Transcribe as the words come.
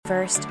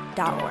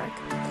lifefirst.org.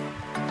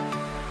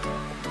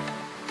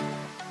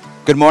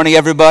 Good morning,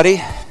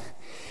 everybody.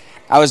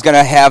 I was going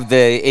to have the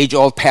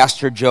age-old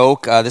pastor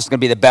joke. This is going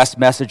to be the best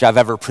message I've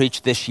ever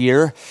preached this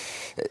year.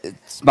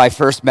 It's my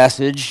first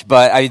message,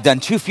 but I've done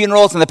 2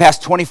 funerals in the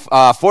past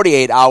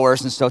 48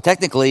 hours, and so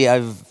technically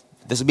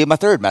this will be my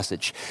third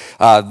message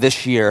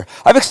this year.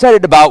 I'm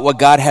excited about what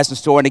God has in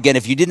store, and again,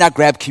 if you did not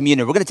grab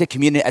communion, we're going to take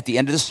communion at the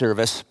end of the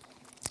service.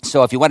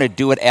 So if you want to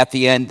do it at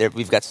the end,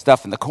 we've got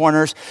stuff in the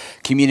corners,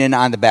 communion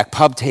on the back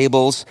pub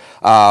tables,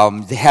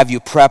 to have you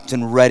prepped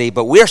and ready.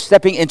 But we're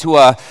stepping into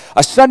a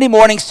Sunday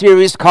morning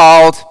series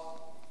called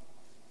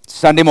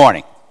Sunday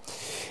Morning.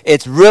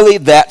 It's really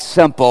that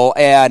simple,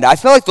 and I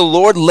feel like the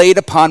Lord laid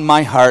upon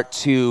my heart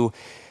to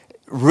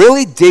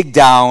really dig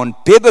down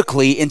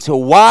biblically into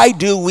why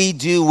do we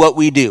do what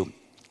we do.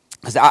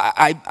 Because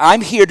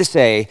I'm here to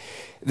say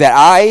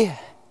that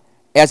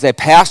as a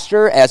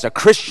pastor, as a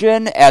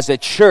Christian, as a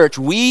church,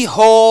 we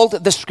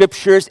hold the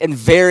scriptures in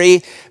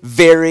very,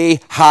 very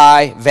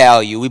high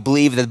value. We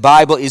believe that the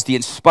Bible is the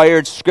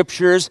inspired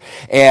scriptures,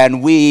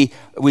 and we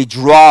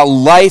draw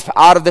life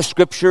out of the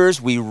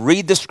scriptures. We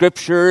read the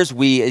scriptures.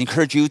 We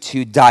encourage you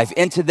to dive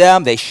into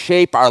them. They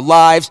shape our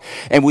lives,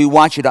 and we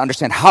want you to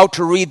understand how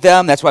to read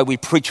them. That's why we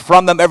preach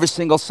from them every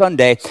single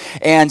Sunday.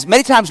 And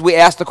many times we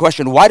ask the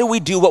question, why do we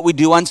do what we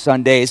do on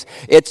Sundays?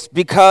 It's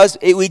because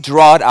we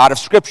draw it out of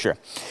scripture.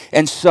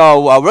 And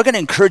so we're going to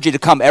encourage you to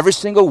come every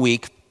single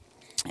week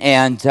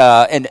and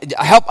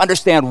help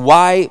understand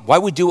why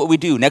we do what we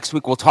do. Next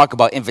week we'll talk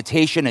about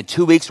invitation. In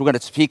 2 weeks we're going to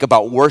speak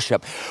about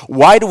worship.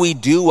 Why do we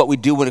do what we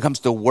do when it comes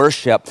to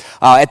worship?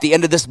 At the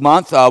end of this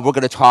month we're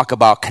going to talk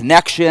about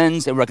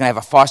connections, and we're going to have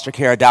a foster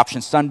care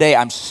adoption Sunday.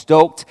 I'm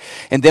stoked.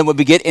 And then when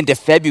we get into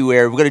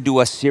February, we're going to do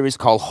a series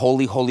called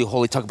Holy, Holy,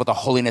 Holy, talk about the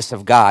holiness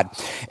of God.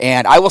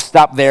 And I will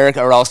stop there,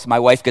 or else my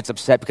wife gets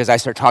upset because I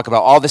start talking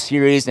about all the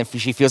series and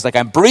she feels like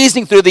I'm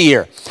breezing through the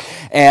year.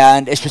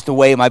 And it's just the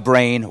way my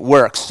brain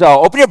works.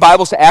 So open your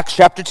Bibles to Acts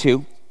chapter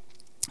 2.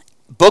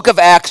 Book of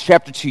Acts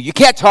chapter 2. You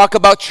can't talk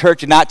about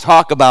church and not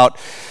talk about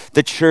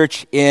the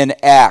church in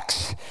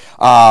Acts.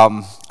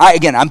 I'm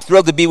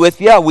thrilled to be with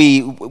you.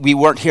 We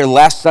weren't here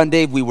last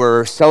Sunday. We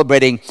were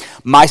celebrating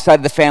my side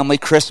of the family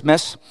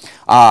Christmas.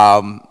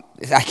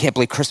 I can't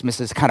believe Christmas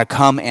has kind of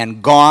come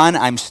and gone.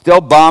 I'm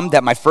still bummed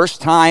that my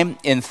first time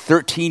in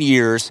 13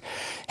 years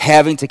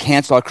having to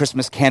cancel our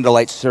Christmas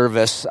candlelight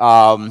service.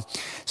 The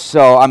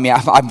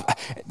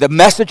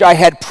message I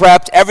had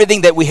prepped,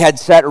 everything that we had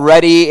set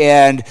ready,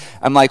 and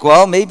I'm like,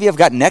 well, maybe I've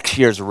got next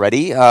year's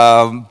ready,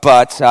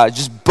 but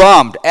just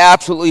bummed,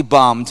 absolutely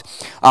bummed.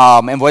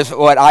 And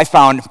what I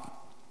found,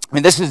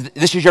 this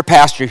is your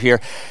pastor here.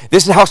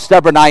 This is how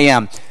stubborn I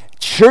am.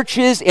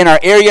 Churches in our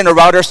area and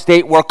around our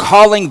state were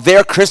calling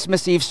their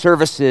Christmas Eve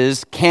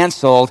services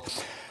canceled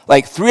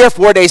like 3 or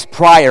 4 days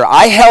prior.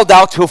 I held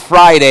out till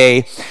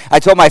Friday.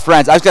 I told my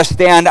friends I was going to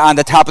stand on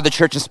the top of the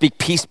church and speak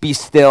peace be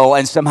still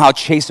and somehow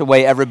chase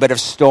away every bit of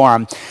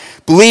storm,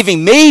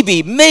 believing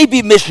maybe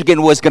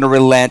Michigan was going to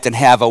relent and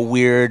have a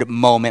weird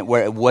moment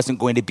where it wasn't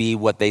going to be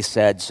what they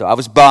said. So I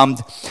was bummed,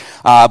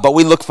 but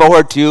we look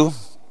forward to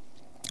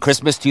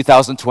Christmas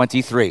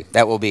 2023.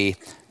 That will be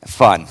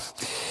fun.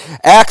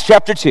 Acts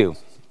chapter 2.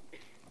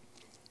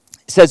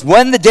 It says,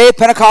 when the day of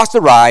Pentecost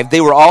arrived, they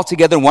were all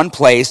together in one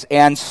place,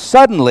 and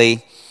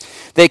suddenly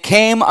there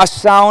came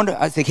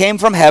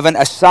from heaven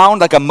a sound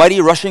like a mighty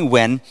rushing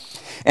wind,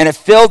 and it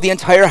filled the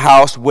entire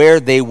house where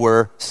they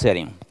were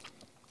sitting.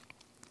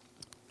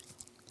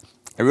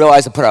 I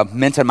realized I put a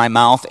mint in my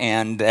mouth,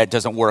 and that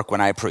doesn't work when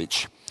I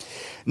preach.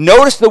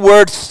 Notice the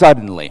word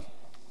suddenly.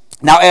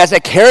 Now, as a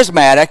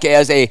charismatic,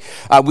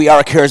 we are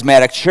a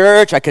charismatic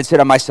church. I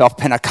consider myself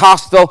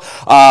Pentecostal.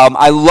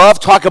 I love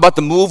talking about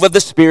the move of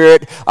the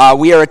Spirit.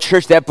 We are a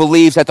church that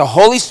believes that the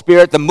Holy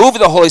Spirit, the move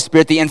of the Holy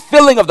Spirit, the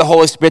infilling of the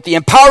Holy Spirit, the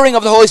empowering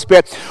of the Holy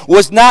Spirit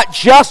was not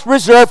just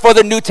reserved for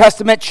the New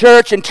Testament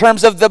church in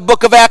terms of the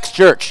book of Acts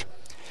church.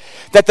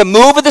 That the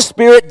move of the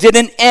Spirit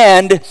didn't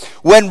end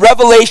when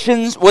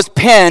Revelations was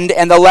penned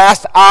and the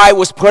last eye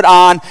was put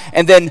on,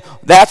 and then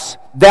that's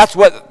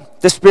what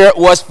the Spirit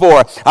was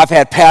for. I've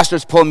had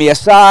pastors pull me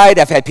aside.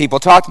 I've had people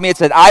talk to me and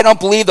said, I don't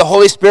believe the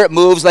Holy Spirit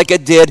moves like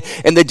it did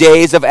in the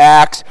days of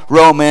Acts,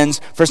 Romans,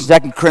 1st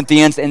and 2nd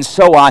Corinthians, and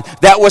so on.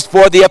 That was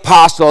for the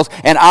apostles,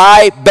 and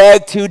I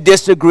beg to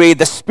disagree.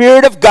 The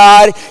Spirit of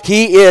God,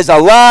 He is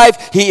alive,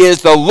 He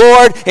is the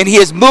Lord, and He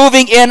is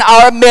moving in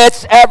our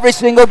midst every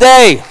single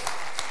day.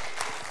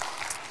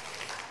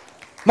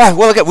 Man,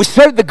 well, look, we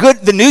started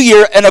the new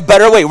year in a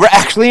better way. We're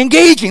actually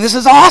engaging. This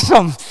is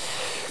awesome.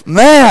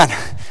 Man,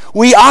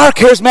 we are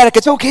charismatic.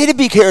 It's okay to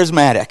be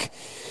charismatic.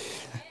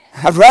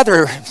 I'd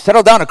rather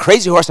settle down a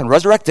crazy horse and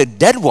resurrect a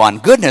dead one.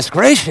 Goodness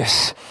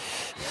gracious.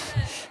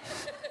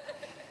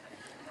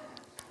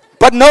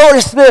 But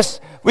notice this.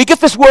 We get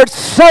this word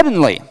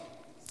suddenly.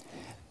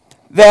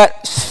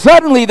 That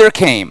suddenly there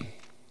came.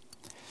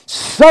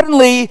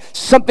 Suddenly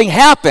something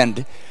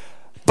happened.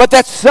 But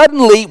that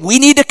suddenly we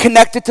need to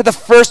connect it to the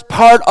first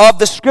part of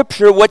the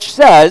scripture, which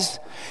says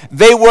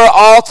they were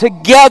all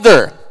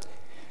together.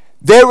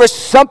 There was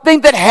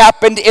something that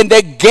happened in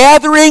the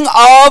gathering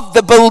of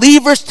the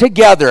believers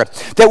together.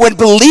 That when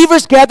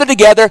believers gather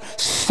together,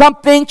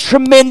 something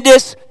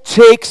tremendous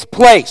takes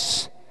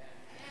place.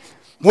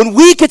 When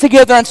we get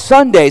together on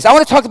Sundays, I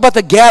want to talk about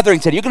the gathering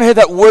today. You're going to hear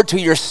that word till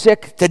you're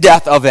sick to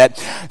death of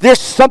it. There's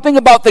something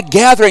about the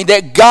gathering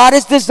that God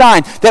has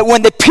designed, that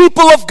when the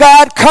people of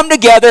God come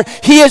together,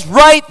 He is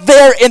right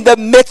there in the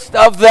midst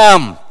of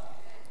them.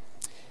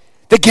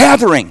 The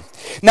gathering.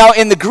 Now,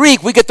 in the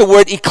Greek, we get the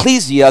word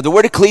ecclesia. The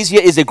word ecclesia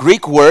is a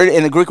Greek word,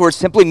 and the Greek word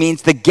simply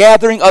means the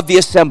gathering of the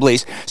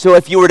assemblies. So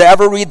if you were to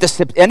ever read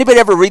anybody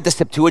ever read the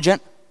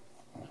Septuagint?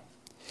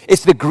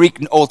 It's the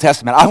Greek Old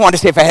Testament. I wanted to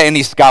say if I had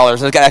any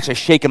scholars, I got actually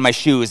shaking my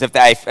shoes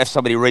if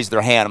somebody raised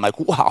their hand. I'm like,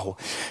 wow.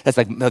 That's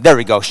like, there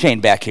we go, Shane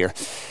back here.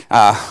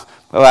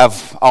 We'll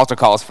have altar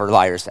calls for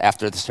liars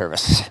after the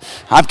service.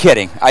 I'm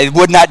kidding. I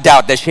would not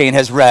doubt that Shane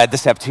has read the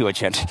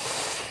Septuagint.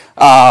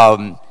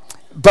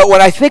 But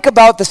when I think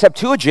about the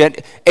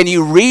Septuagint, and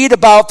you read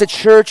about the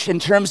church in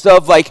terms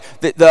of like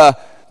the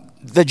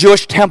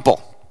Jewish temple,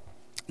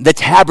 the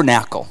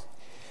tabernacle,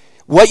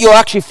 what you'll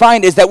actually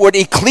find is that word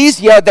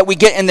ecclesia that we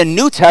get in the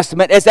New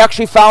Testament is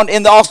actually found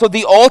in also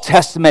the Old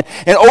Testament.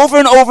 And over,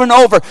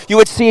 you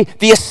would see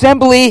the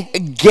assembly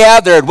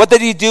gathered. What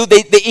did he do?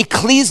 The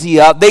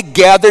ecclesia, they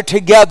gathered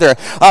together.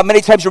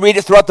 Many times you read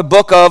it throughout the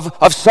book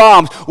of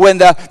Psalms when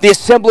the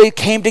assembly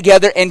came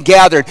together and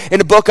gathered. In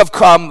the book of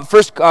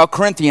First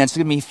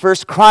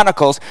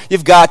Chronicles,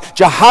 you've got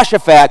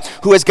Jehoshaphat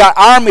who has got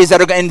armies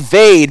that are going to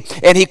invade,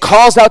 and he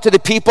calls out to the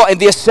people, and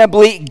the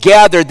assembly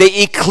gathered.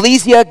 The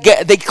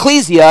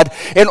ecclesia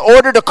in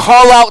order to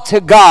call out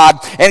to God,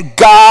 and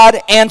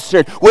God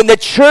answered. When the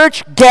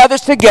church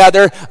gathers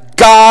together,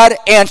 God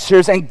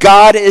answers, and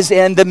God is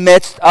in the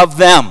midst of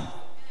them.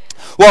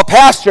 Well,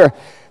 Pastor,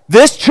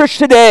 this church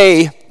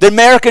today, the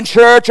American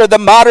church or the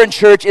modern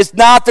church, is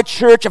not the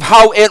church of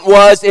how it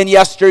was in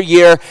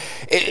yesteryear.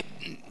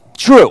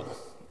 True.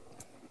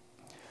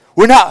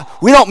 We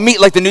don't meet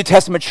like the New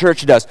Testament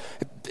church does.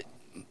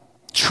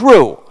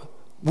 True.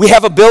 We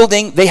have a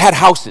building, they had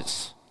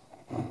houses.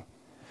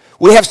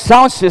 We have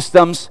sound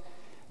systems,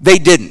 they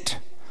didn't.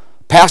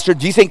 Pastor,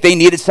 do you think they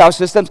needed sound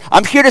systems?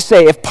 I'm here to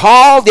say, if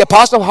Paul, the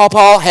Apostle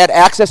Paul, had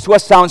access to a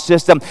sound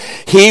system,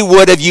 he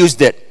would have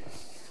used it.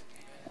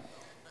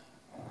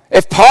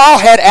 If Paul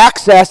had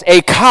access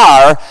a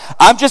car,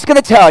 I'm just going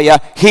to tell you,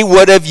 he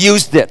would have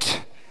used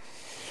it.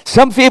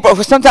 Some people,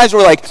 sometimes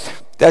we're like,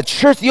 the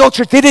old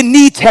church, they didn't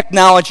need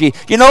technology.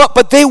 You know what?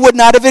 But they would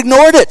not have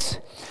ignored it.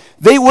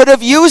 They would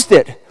have used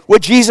it.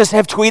 Would Jesus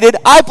have tweeted?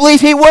 I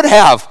believe he would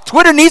have.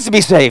 Twitter needs to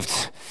be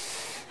saved.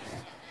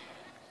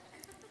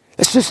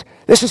 This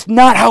is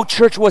not how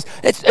church was.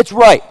 It's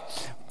right.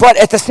 But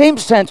at the same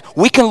sense,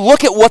 we can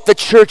look at what the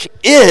church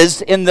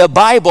is in the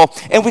Bible,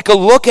 and we can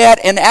look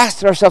at and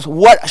ask ourselves,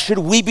 what should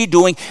we be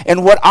doing,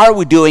 and what are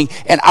we doing?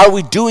 And are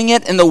we doing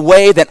it in the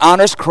way that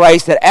honors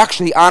Christ, that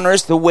actually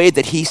honors the way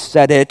that he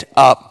set it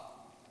up?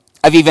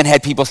 I've even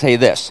had people say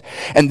this,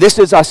 and this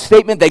is a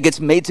statement that gets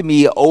made to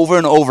me over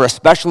and over,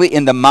 especially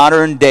in the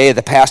modern day,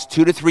 the past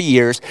 2 to 3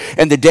 years,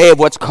 and the day of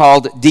what's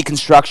called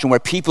deconstruction, where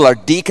people are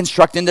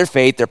deconstructing their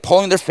faith, they're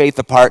pulling their faith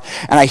apart,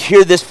 and I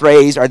hear this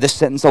phrase or this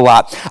sentence a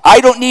lot: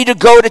 I don't need to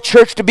go to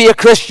church to be a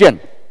Christian.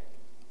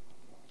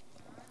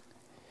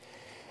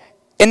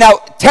 And now,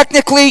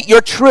 technically,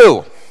 you're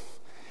true.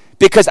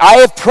 Because I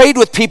have prayed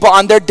with people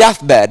on their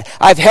deathbed.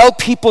 I've held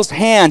people's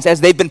hands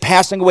as they've been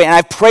passing away, and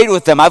I've prayed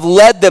with them. I've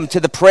led them to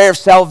the prayer of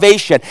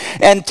salvation.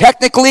 And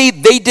technically,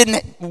 they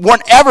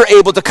weren't ever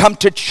able to come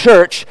to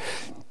church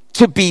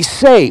to be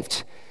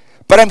saved.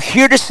 But I'm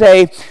here to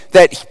say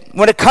that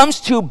when it comes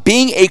to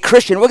being a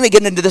Christian, we're going to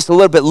get into this a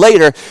little bit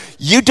later,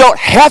 you don't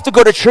have to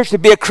go to church to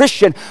be a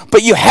Christian,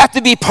 but you have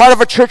to be part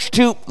of a church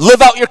to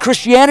live out your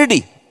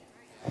Christianity.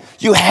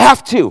 You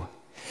have to.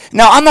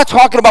 Now, I'm not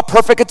talking about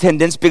perfect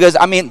attendance because,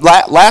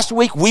 last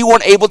week we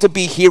weren't able to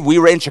be here. We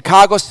were in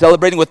Chicago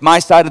celebrating with my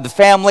side of the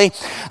family.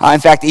 In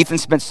fact, Ethan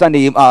spent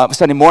Sunday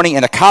morning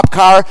in a cop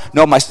car.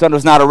 No, my son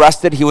was not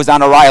arrested. He was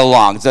on a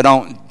ride-along, so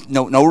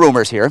no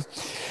rumors here.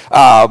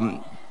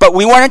 But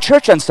we weren't in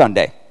church on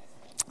Sunday.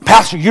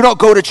 Pastor, you don't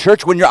go to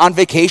church when you're on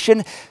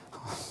vacation?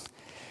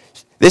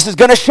 This is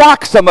going to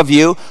shock some of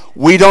you.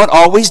 We don't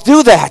always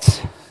do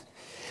that.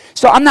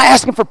 So I'm not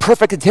asking for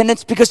perfect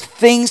attendance because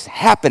things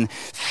happen.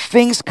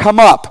 Things come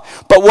up.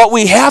 But what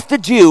we have to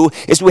do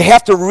is we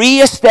have to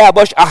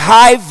reestablish a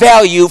high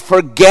value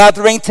for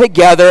gathering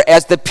together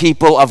as the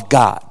people of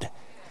God.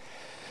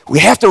 We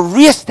have to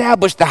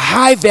reestablish the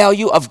high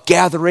value of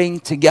gathering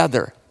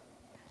together.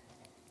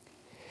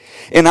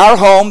 In our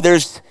home,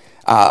 there's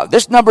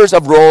numbers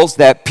of roles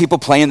that people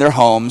play in their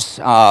homes.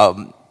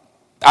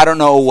 I don't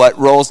know what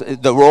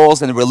the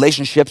roles and the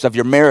relationships of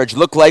your marriage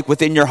look like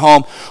within your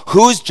home,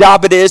 whose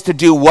job it is to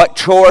do what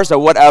chores or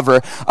whatever.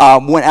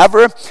 When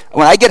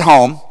I get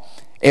home,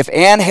 if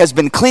Ann has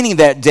been cleaning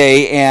that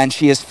day and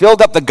she has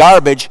filled up the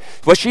garbage,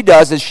 what she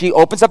does is she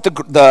opens up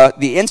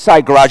the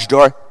inside garage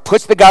door,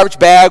 puts the garbage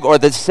bag or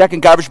the second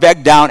garbage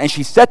bag down, and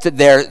she sets it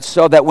there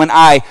so that when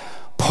I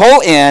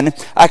pull in,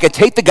 I could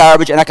take the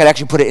garbage, and I could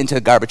actually put it into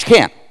the garbage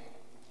can.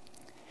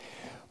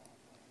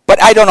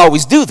 But I don't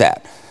always do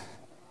that.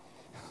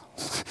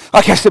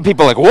 I guess some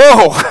people are like,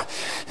 whoa.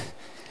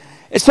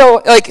 And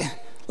so,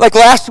 like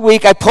last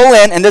week, I pull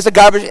in, and there's a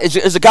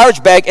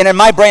garbage bag, and in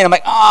my brain, I'm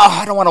like,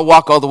 I don't want to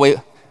walk all the way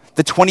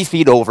the 20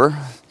 feet over.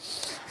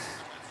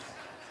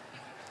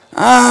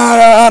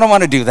 I don't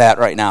want to do that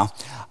right now.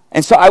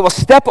 And so I will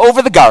step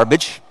over the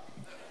garbage,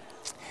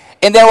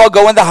 and then I'll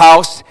go in the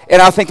house,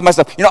 and I'll think to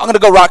myself, I'm going to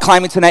go rock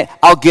climbing tonight.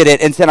 I'll get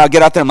it. And then I'll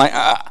get out there, and I'm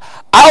like,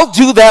 I'll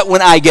do that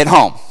when I get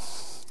home.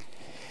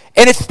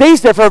 And it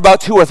stays there for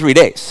about 2 or 3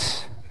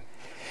 days.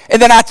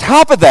 And then on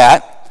top of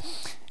that,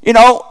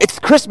 it's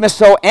Christmas,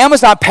 so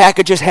Amazon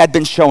packages had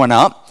been showing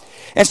up.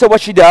 And so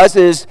what she does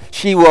is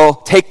she will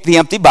take the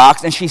empty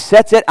box, and she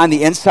sets it on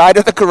the inside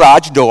of the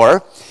garage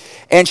door,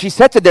 and she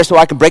sets it there so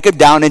I can break it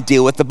down and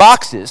deal with the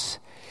boxes.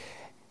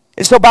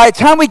 And so by the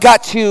time we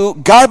got to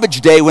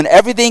garbage day, when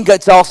everything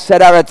gets all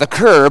set out at the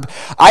curb,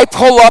 I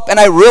pull up and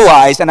I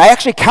realize, and I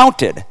actually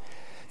counted,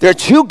 there are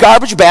 2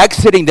 garbage bags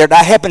sitting there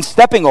that I have been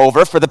stepping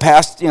over for the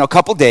past,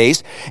 couple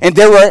days, and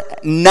there were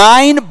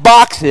 9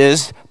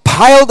 boxes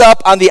piled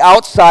up on the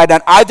outside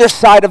on either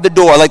side of the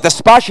door. Like the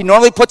spot she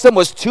normally puts them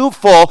was too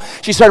full.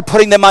 She started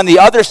putting them on the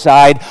other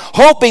side,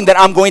 hoping that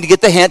I'm going to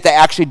get the hint to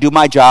actually do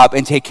my job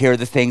and take care of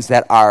the things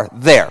that are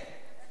there.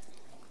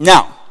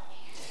 Now,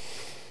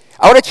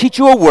 I want to teach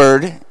you a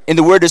word, and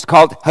the word is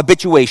called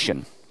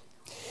habituation.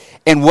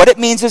 And what it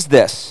means is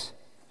this.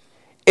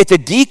 It's a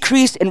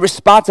decrease in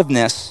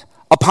responsiveness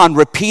upon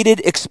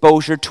repeated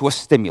exposure to a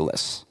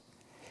stimulus.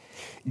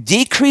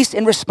 Decrease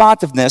in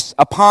responsiveness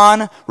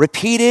upon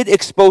repeated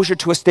exposure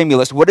to a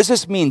stimulus. What does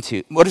this mean?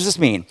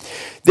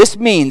 This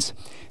means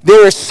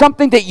there is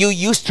something that you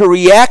used to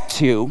react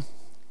to,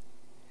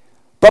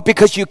 but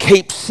because you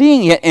keep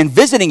seeing it and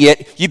visiting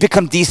it, you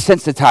become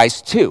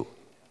desensitized to.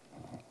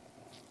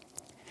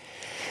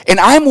 And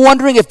I'm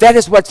wondering if that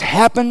is what's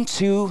happened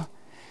to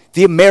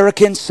the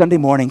American Sunday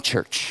morning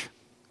church.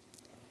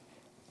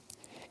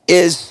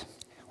 Is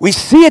we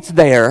see it's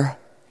there,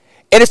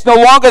 and it's no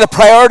longer the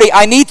priority.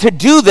 I need to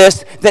do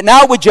this, that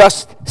now we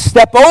just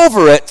step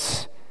over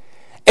it,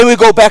 and we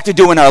go back to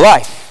doing our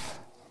life.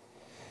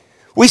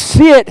 We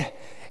see it,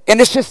 and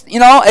it's just,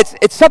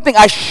 it's something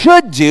I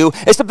should do.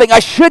 It's something I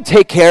should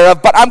take care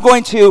of, but I'm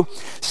going to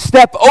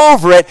step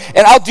over it,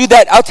 and I'll do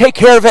that. I'll take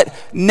care of it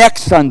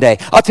next Sunday.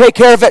 I'll take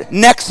care of it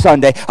next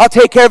Sunday. I'll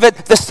take care of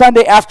it the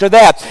Sunday after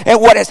that.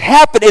 And what has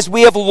happened is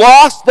we have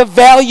lost the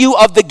value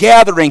of the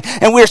gathering,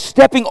 and we're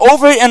stepping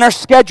over it in our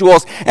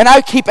schedules. And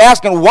I keep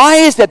asking, why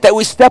is it that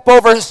we step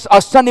over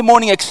a Sunday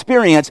morning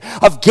experience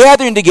of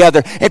gathering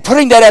together and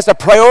putting that as a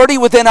priority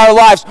within our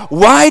lives?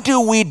 Why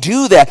do we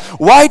do that?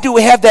 Why do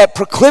we have that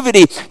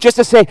proclivity just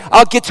to say,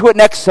 I'll get to it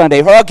next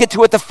Sunday, or I'll get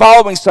to it the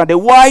following Sunday?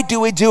 Why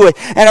do we do it?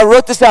 And I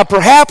wrote this down.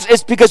 Perhaps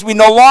it's because we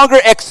no longer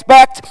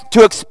expect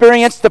to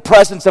experience the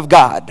presence of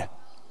God.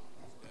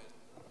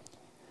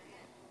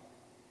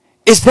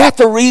 Is that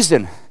the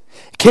reason?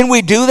 Can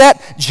we do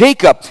that?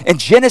 Jacob, in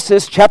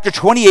Genesis chapter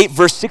 28,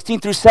 verse 16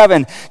 through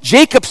 7,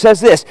 Jacob says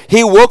this.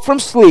 He woke from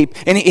sleep,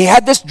 and he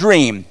had this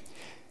dream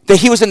that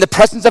he was in the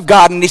presence of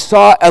God, and he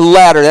saw a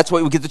ladder. That's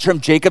why we get the term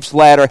Jacob's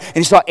ladder. And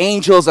he saw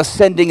angels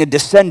ascending and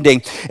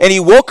descending. And he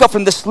woke up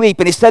from the sleep,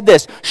 and he said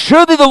this,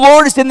 surely the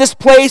Lord is in this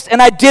place,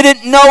 and I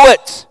didn't know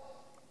it.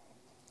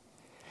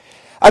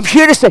 I'm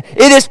here to say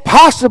it is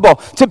possible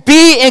to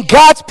be in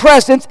God's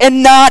presence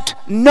and not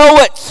know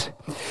it.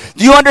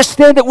 Do you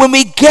understand that when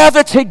we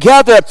gather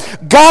together,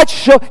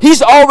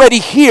 He's already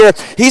here.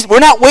 We're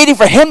not waiting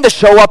for Him to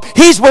show up.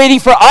 He's waiting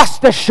for us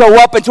to show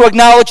up and to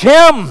acknowledge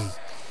Him.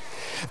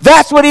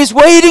 That's what He's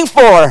waiting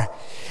for.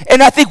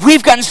 And I think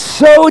we've gotten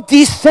so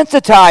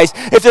desensitized.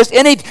 If there's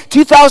any,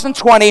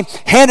 2020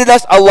 handed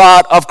us a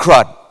lot of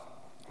crud.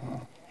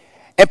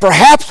 And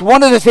perhaps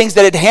one of the things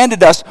that it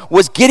handed us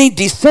was getting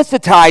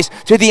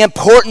desensitized to the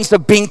importance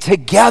of being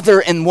together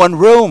in one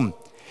room.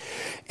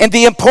 And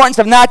the importance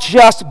of not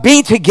just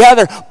being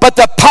together, but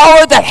the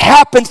power that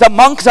happens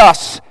amongst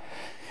us.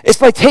 It's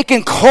like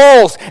taking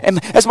coals, and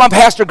as my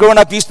pastor growing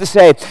up used to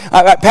say,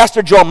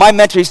 Pastor Joel, my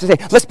mentor, used to say,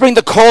 let's bring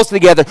the coals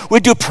together.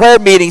 We'd do prayer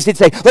meetings. He'd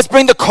say, let's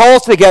bring the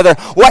coals together.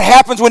 What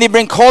happens when you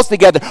bring coals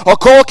together? A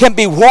coal can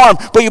be warm,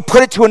 but you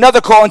put it to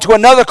another coal and to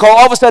another coal,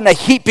 all of a sudden the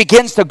heat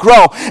begins to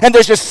grow. And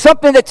there's just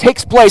something that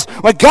takes place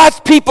when God's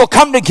people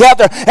come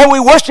together and we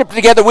worship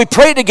together, we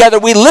pray together,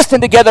 we listen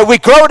together, we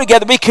grow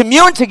together, we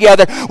commune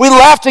together, we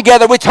laugh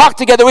together, we talk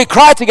together, we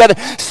cry together.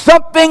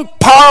 Something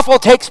powerful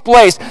takes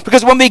place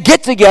because when we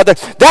get together,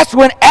 that's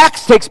when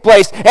Acts takes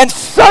place, and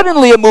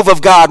suddenly a move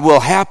of God will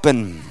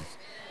happen.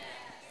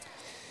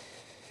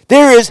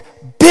 There is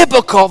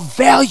biblical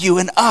value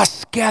in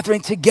us gathering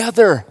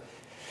together.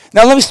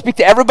 Now let me speak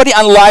to everybody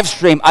on live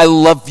stream. I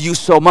love you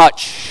so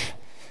much.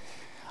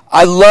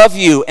 I love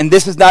you, and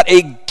this is not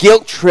a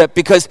guilt trip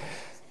because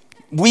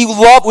we've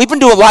been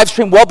doing live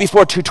stream well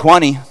before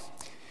 220. Do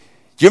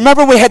you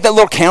remember we had that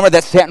little camera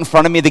that sat in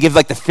front of me that gave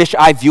like the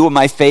fisheye view of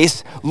my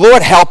face?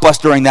 Lord help us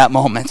during that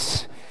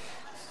moment.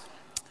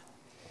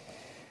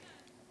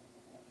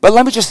 But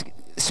let me just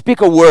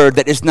speak a word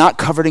that is not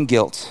covered in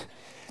guilt.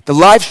 The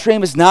live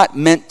stream is not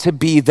meant to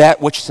be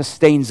that which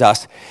sustains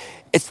us.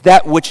 It's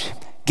that which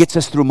gets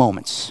us through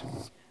moments,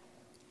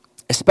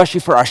 especially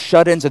for our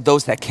shut-ins and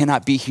those that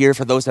cannot be here,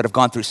 for those that have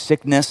gone through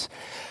sickness.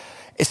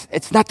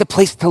 It's not the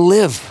place to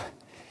live.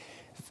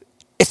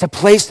 It's a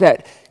place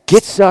that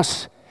gets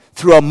us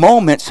through a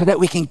moment so that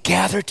we can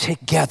gather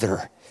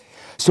together.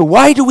 So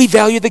why do we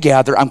value the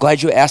gather? I'm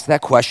glad you asked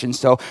that question.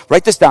 So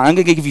write this down. I'm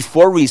going to give you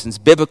 4 reasons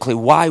biblically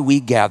why we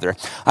gather.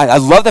 I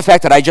love the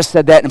fact that I just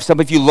said that, and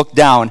some of you looked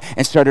down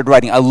and started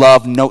writing. I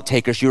love note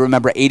takers. You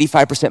remember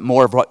 85%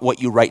 more of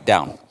what you write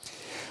down.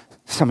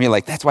 Some of you are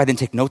like, that's why I didn't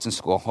take notes in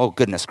school. Oh,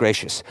 goodness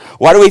gracious.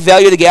 Why do we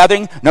value the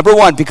gathering? Number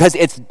 1, because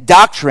it's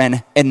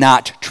doctrine and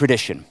not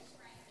tradition.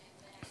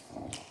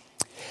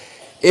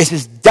 It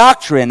is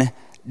doctrine,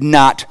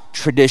 not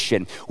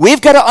tradition. We've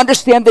got to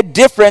understand the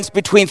difference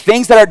between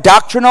things that are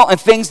doctrinal and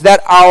things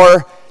that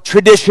are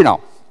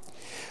traditional.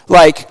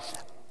 Like,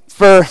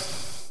 I've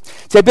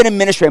been in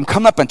ministry. I'm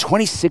coming up on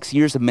 26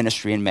 years of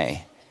ministry in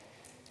May.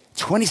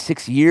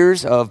 26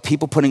 years of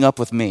people putting up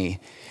with me.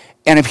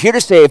 And I'm here to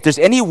say, if there's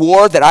any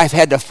war that I've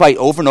had to fight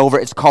over and over,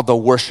 it's called the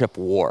worship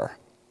war.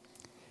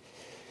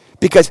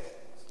 Because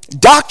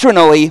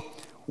doctrinally,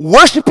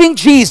 worshiping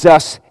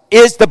Jesus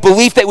is the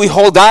belief that we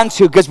hold on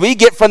to, because we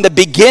get from the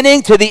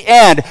beginning to the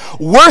end.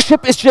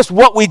 Worship is just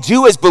what we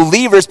do as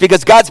believers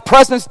because God's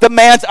presence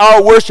demands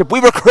our worship. We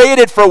were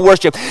created for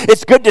worship.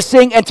 It's good to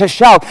sing and to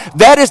shout.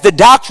 That is the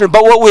doctrine,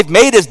 but what we've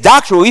made is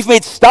doctrine. We've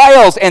made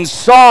styles and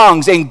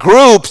songs and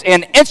groups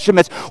and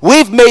instruments.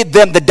 We've made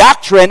them the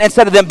doctrine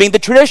instead of them being the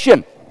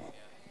tradition.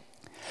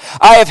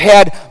 I have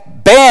had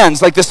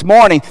bands like this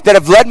morning that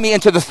have led me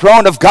into the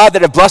throne of God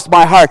that have blessed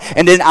my heart.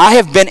 And then I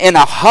have been in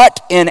a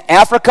hut in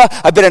Africa.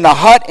 I've been in a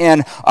hut in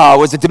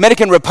the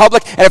Dominican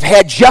Republic, and I've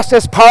had just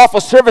as powerful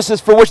services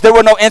for which there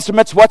were no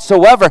instruments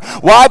whatsoever.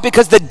 Why?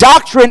 Because the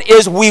doctrine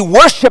is we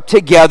worship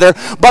together,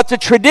 but the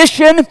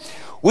tradition,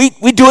 we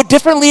do it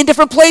differently in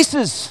different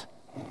places.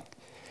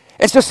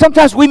 And so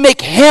sometimes we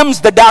make hymns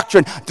the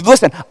doctrine.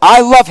 Listen,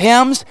 I love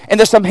hymns, and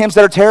there's some hymns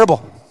that are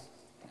terrible.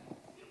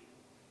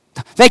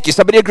 Thank you.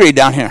 Somebody agreed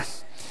down here.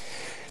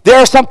 There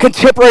are some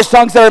contemporary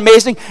songs that are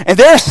amazing, and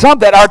there are some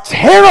that are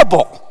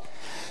terrible.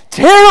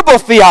 Terrible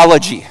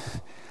theology.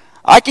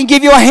 I can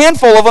give you a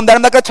handful of them that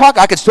I'm not going to talk.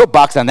 I could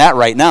soapbox on that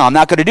right now. I'm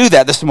not going to do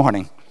that this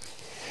morning.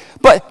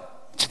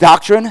 But it's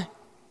doctrine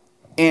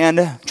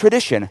and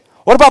tradition.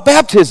 What about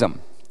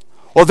baptism?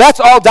 Well, that's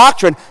all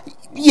doctrine.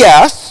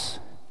 Yes.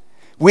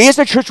 We as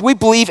a church, we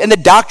believe in the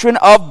doctrine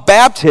of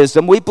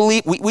baptism. We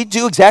believe we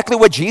do exactly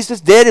what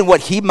Jesus did and what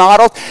he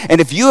modeled.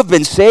 And if you have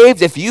been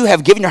saved, if you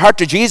have given your heart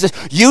to Jesus,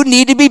 you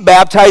need to be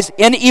baptized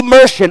in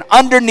immersion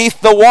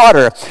underneath the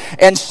water.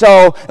 And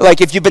so, like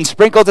if you've been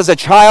sprinkled as a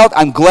child,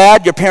 I'm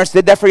glad your parents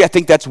did that for you. I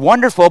think that's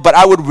wonderful. But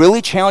I would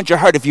really challenge your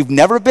heart. If you've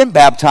never been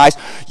baptized,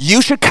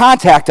 you should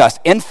contact us,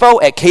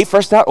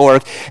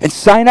 info@kfirst.org, and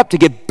sign up to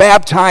get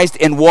baptized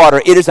in water.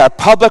 It is our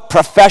public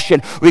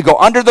profession. We go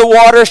under the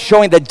water,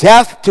 showing the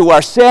death to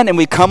our sin, and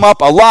we come up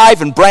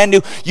alive and brand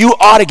new. You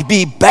ought to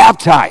be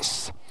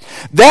baptized.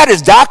 That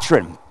is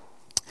doctrine.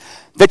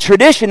 The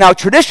tradition, now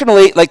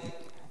traditionally, like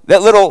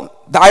the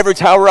ivory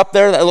tower up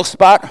there, that little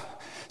spot,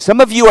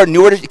 some of you are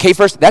newer to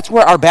K-First, that's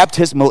where our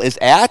baptismal is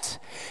at.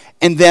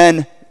 And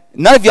then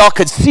none of y'all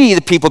could see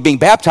the people being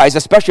baptized,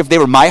 especially if they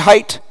were my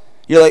height.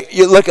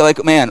 You look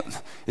like, man,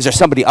 is there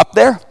somebody up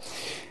there?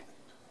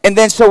 And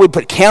then so we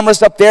put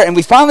cameras up there, and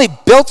we finally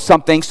built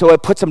something so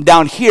it puts them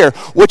down here,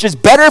 which is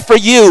better for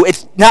you.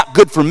 It's not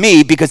good for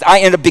me because I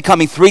end up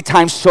becoming 3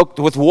 times soaked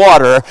with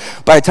water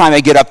by the time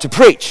I get up to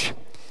preach.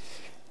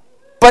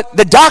 But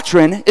the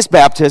doctrine is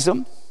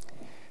baptism.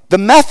 The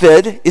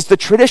method is the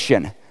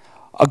tradition.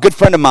 A good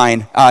friend of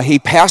mine, he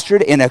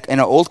pastored in an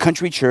old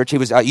country church. He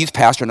was a youth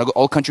pastor in an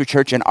old country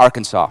church in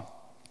Arkansas.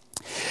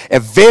 A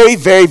very,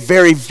 very,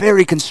 very,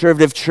 very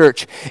conservative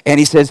church. And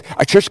he says,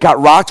 our church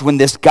got rocked when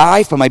this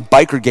guy from my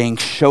biker gang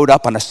showed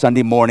up on a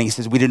Sunday morning. He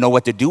says, we didn't know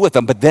what to do with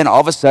him. But then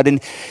all of a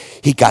sudden,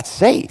 he got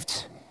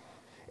saved.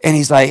 And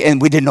he's like, and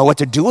we didn't know what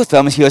to do with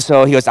him. He goes,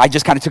 I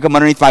just kind of took him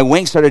underneath my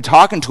wing, started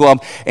talking to him.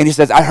 And he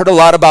says, I heard a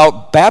lot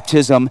about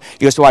baptism.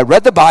 He goes, so I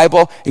read the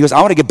Bible. He goes, I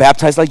want to get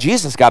baptized like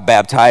Jesus got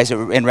baptized.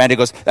 And Randy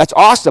goes, that's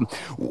awesome.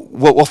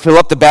 We'll fill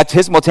up the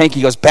baptismal tank.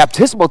 He goes,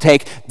 baptismal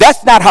tank?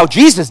 That's not how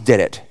Jesus did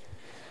it.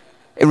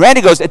 And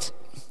Randy goes,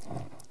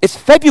 it's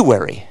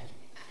February.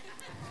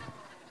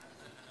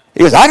 He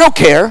goes, I don't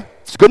care.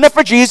 It's good enough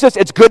for Jesus.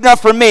 It's good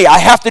enough for me. I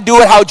have to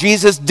do it how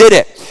Jesus did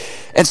it.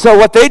 And so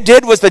what they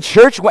did was the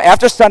church,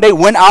 after Sunday,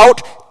 went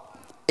out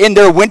in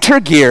their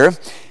winter gear,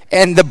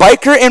 and the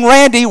biker and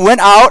Randy went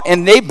out,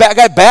 and they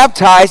got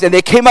baptized, and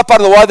they came up out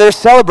of the water. They're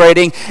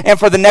celebrating. And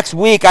for the next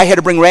week, I had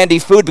to bring Randy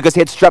food because he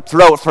had strep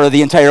throat for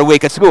the entire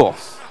week at school.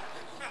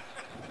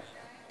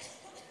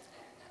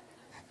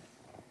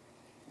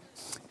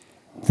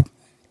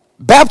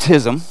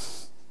 Baptism,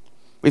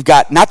 we've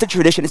got not the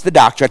tradition, it's the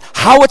doctrine.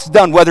 How it's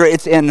done, whether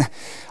it's in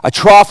a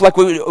trough like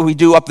we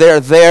do up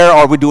there,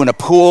 or we do in a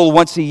pool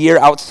once a year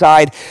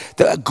outside.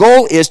 The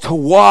goal is to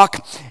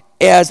walk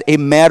as a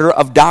matter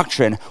of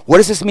doctrine. What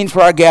does this mean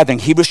for our gathering?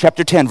 Hebrews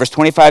chapter 10, verse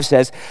 25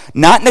 says,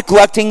 not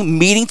neglecting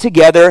meeting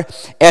together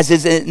as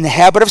is in the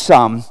habit of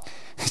some.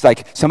 It's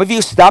like, some of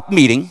you stop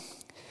meeting,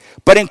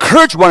 but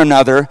encourage one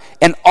another,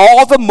 and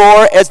all the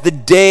more as the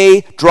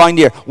day drawing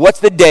near. What's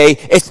the day?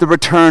 It's the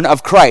return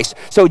of Christ.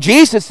 So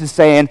Jesus is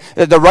saying,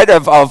 the writer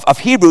of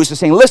Hebrews is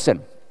saying,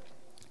 listen,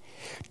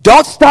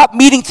 don't stop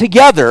meeting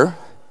together,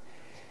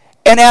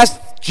 and as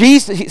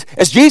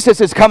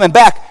Jesus is coming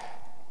back,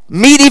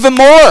 meet even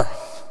more.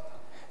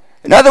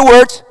 In other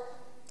words,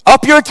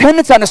 up your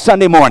attendance on a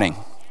Sunday morning.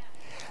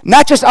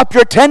 Not just up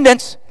your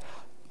attendance,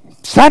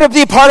 sign up to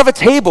be a part of a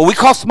table. We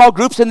call small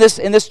groups in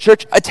this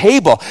church a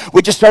table.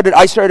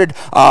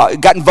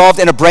 Got involved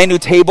in a brand new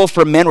table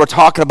for men. We're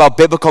talking about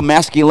biblical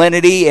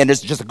masculinity, and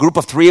it's just a group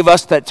of 3 of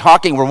us that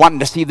talking. We're wanting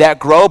to see that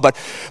grow, but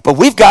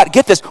we've got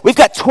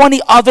 20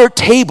 other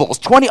tables,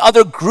 20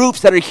 other groups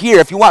that are here.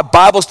 If you want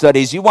Bible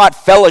studies, you want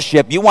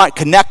fellowship, you want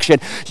connection,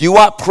 you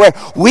want prayer,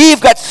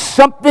 we've got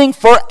something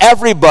for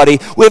everybody.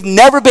 We've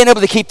never been able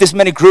to keep this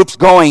many groups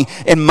going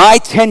in my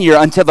tenure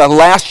until the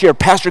last year.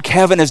 Pastor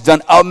Kevin has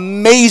done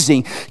amazing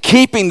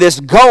keeping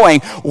this going.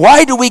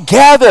 Why do we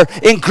gather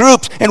in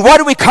groups, and why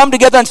do we come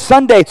together on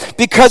Sunday?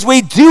 Because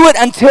we do it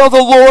until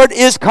the Lord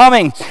is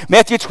coming.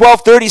 Matthew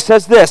 12:30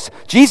 says this.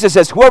 Jesus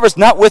says, whoever is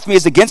not with me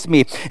is against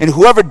me, and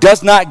whoever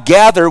does not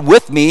gather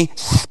with me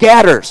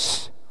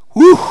scatters.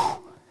 Whew.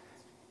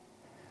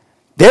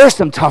 There's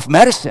some tough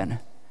medicine.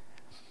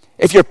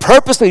 If you're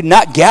purposely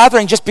not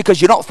gathering just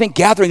because you don't think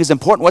gathering is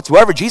important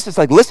whatsoever, Jesus is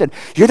like, listen,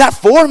 you're not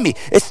for me.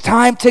 It's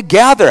time to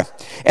gather.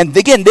 And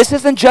again, this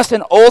isn't just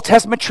an Old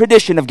Testament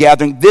tradition of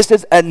gathering. This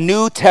is a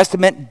New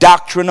Testament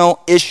doctrinal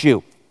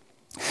issue.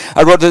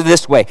 I wrote it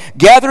this way.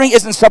 Gathering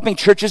isn't something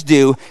churches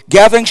do.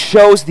 Gathering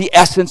shows the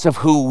essence of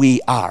who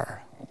we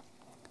are.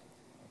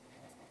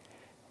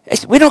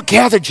 We don't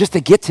gather just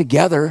to get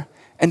together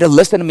and to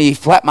listen to me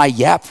flap my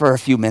yap for a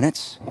few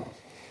minutes.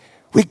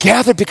 We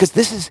gather because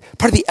this is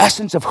part of the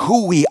essence of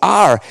who we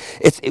are.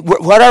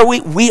 What are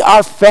we? We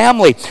are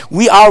family.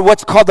 We are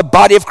what's called the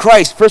body of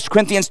Christ. 1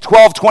 Corinthians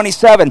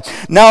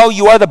 12:27. Now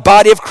you are the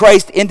body of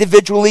Christ,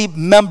 individually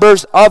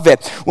members of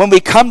it. When we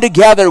come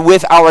together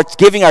with our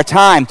giving our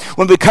time,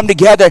 when we come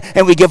together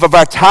and we give of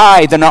our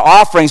tithe and our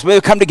offerings, when we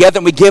come together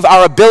and we give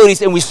our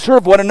abilities and we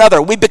serve one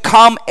another, we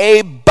become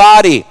a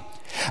body.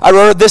 I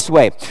wrote it this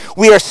way.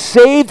 We are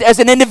saved as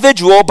an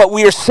individual, but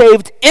we are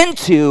saved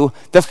into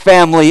the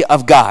family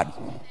of God.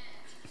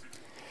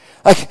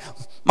 Like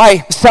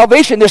my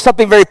salvation, there's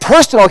something very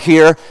personal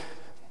here,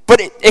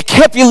 but it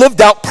can't be lived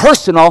out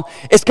personal.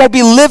 It's got to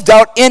be lived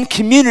out in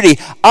community.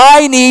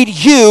 I need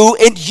you,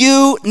 and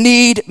you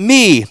need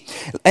me.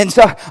 And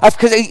so,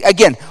 because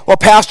again, well,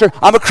 Pastor,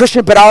 I'm a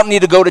Christian, but I don't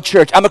need to go to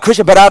church. I'm a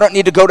Christian, but I don't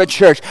need to go to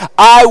church.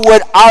 I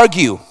would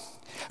argue,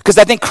 because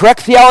I think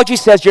correct theology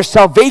says your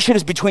salvation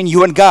is between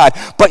you and God,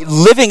 but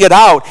living it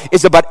out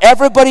is about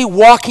everybody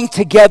walking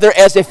together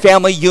as a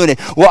family unit.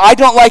 Well, I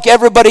don't like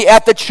everybody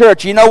at the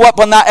church. You know what?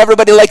 Well, not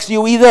everybody likes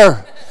you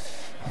either.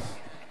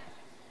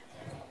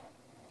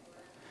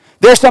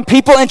 There are some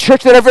people in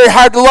church that are very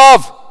hard to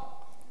love.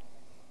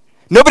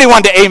 Nobody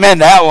wanted to amen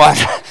that one.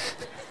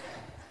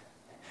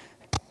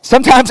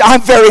 Sometimes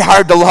I'm very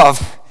hard to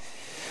love.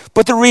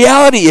 But the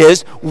reality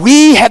is,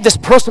 we have this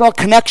personal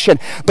connection,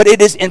 but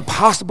it is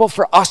impossible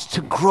for us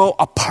to grow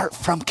apart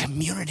from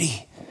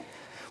community.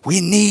 We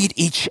need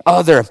each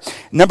other.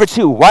 Number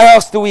 2, why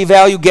else do we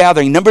value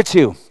gathering? Number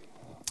 2,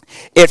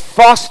 it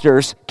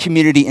fosters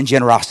community and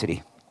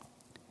generosity.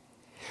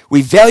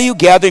 We value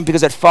gathering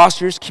because it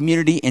fosters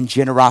community and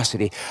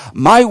generosity.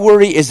 My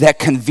worry is that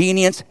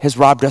convenience has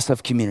robbed us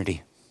of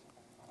community.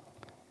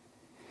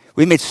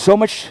 We made so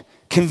much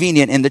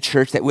convenient in the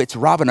church that it's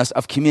robbing us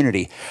of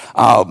community.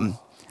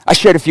 I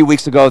shared a few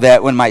weeks ago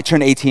that when I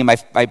turned 18, my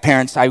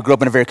parents, I grew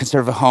up in a very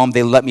conservative home.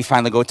 They let me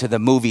finally go to the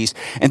movies.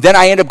 And then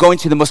I ended up going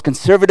to the most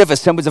conservative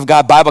Assemblies of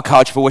God Bible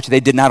College, for which they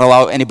did not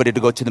allow anybody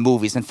to go to the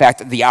movies. In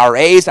fact, the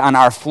RAs on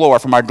our floor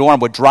from our dorm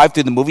would drive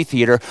through the movie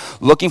theater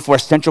looking for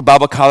Central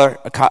Bible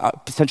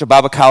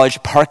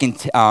College parking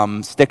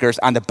stickers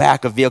on the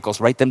back of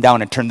vehicles, write them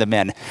down and turn them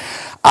in.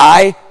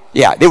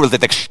 They were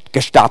the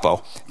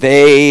Gestapo.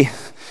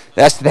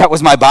 That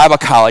was my Bible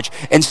college.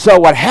 And so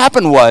what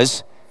happened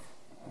was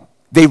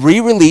they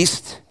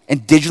re-released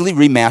and digitally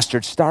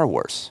remastered Star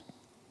Wars.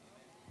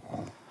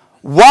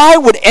 Why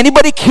would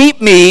anybody keep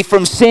me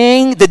from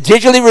seeing the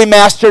digitally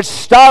remastered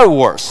Star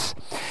Wars?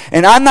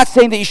 And I'm not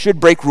saying that you should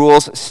break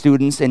rules,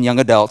 students and young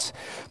adults,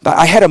 but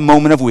I had a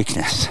moment of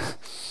weakness.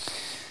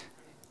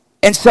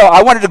 And so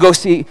I wanted to go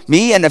see,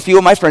 me and a few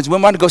of my friends, we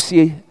wanted to go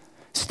see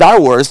Star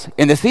Wars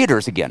in the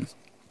theaters again.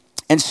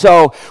 And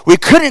so we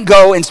couldn't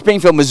go in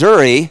Springfield,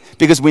 Missouri,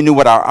 because we knew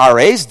what our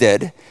RAs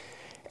did.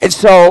 And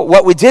so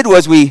what we did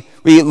was we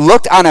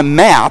looked on a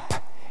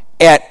map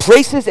at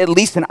places at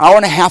least an hour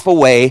and a half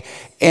away.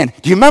 And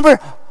do you remember,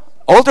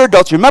 older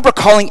adults, remember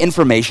calling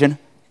information?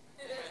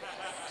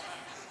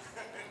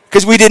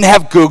 Because we didn't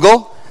have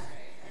Google.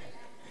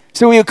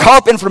 So we would call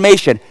up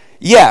information.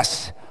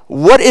 Yes,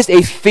 what is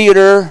a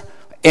theater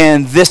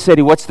in this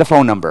city, what's the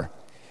phone number?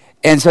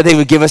 And so they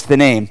would give us the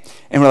name.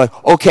 And we're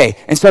like, okay.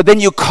 And so then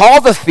you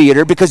call the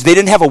theater because they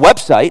didn't have a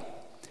website.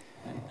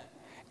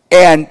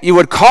 And you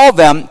would call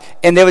them,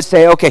 and they would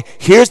say, okay,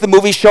 here's the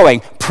movie showing.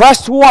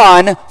 Press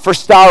 1 for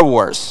Star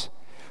Wars.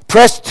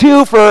 Press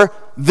 2 for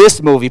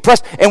this movie.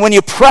 And when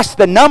you press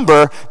the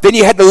number, then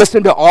you had to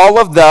listen to all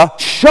of the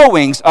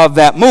showings of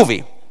that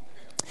movie.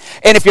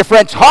 And if your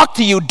friend talked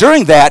to you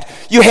during that,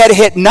 you had to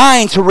hit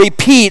 9 to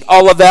repeat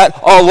all of that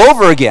all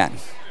over again.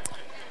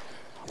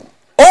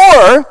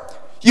 Or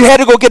you had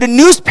to go get a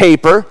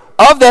newspaper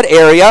of that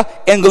area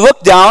and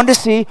look down to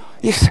see.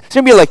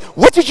 Some of you are like,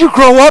 what did you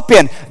grow up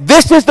in?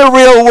 This is the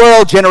real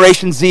world,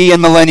 Generation Z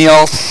and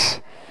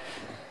millennials.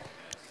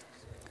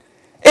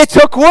 It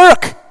took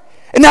work.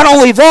 And not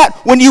only that,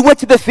 when you went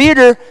to the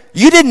theater,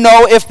 you didn't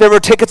know if there were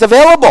tickets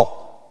available.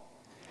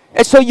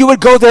 And so you would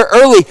go there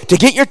early to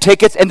get your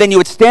tickets, and then you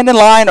would stand in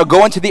line or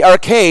go into the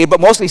arcade, but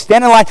mostly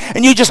stand in line,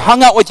 and you just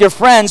hung out with your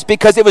friends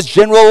because it was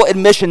general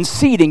admission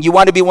seating. You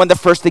wanted to be one of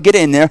the first to get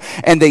in there,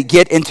 and they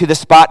get into the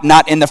spot,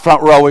 not in the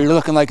front row where you're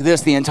looking like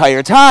this the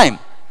entire time.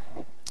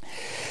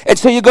 And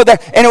so you go there,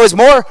 and it was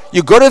more,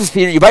 you go to the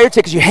theater, you buy your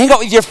tickets, you hang out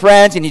with your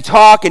friends, and you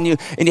talk, and you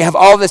have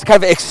all this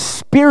kind of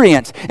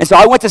experience. And so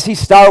I went to see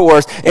Star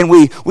Wars, and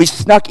we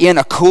snuck in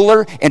a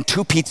cooler and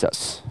 2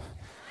 pizzas.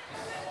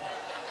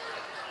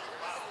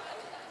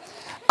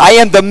 I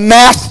am the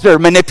master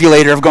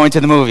manipulator of going to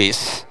the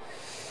movies.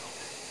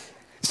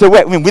 So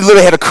we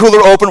literally had a cooler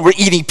open, we're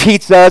eating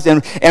pizzas,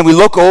 and we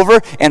look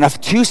over, and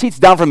 2 seats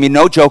down from me,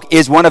 no joke,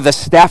 is one of the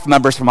staff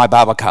members from my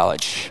Bible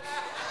college.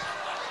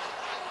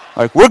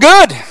 Like, we're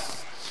good.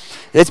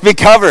 It's been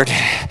covered.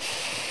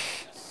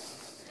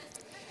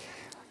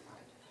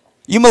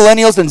 You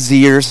millennials and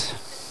Zers,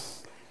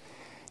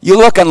 you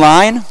look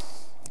online,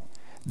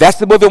 that's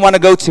the movie you want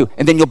to go to,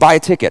 and then you'll buy a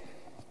ticket.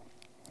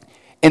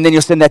 And then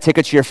you'll send that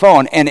ticket to your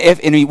phone. And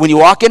when you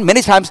walk in,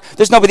 many times,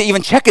 there's nobody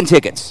even checking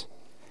tickets.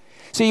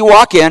 So you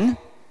walk in, a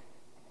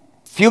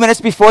few minutes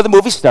before the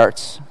movie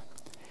starts,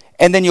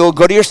 and then you'll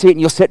go to your seat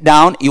and you'll sit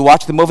down, you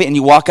watch the movie, and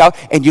you walk out,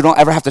 and you don't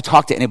ever have to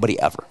talk to anybody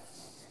ever.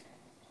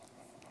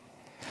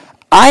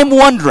 I'm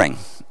wondering,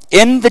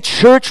 in the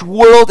church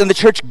world, in the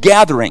church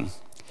gathering,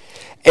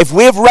 if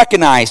we have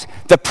recognized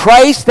the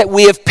price that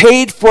we have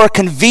paid for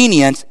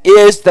convenience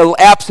is the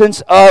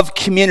absence of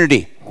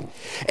community.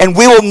 And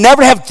we will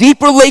never have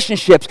deep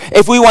relationships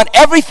if we want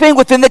everything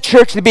within the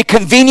church to be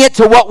convenient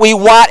to what we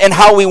want and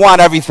how we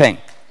want everything.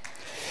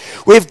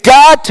 We've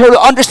got to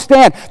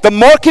understand the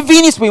more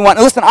convenience we want.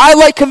 And listen, I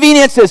like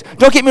conveniences.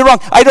 Don't get me wrong.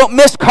 I don't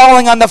miss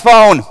calling on the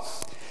phone.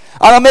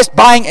 I don't miss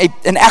buying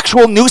an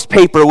actual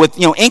newspaper with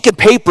ink and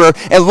paper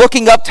and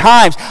looking up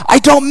times. I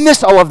don't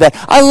miss all of that.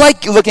 I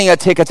like looking at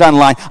tickets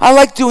online. I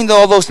like doing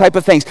all those type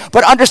of things.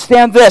 But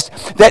understand this,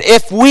 that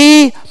if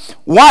we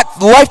want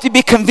life to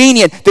be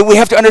convenient, then we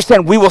have to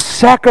understand we will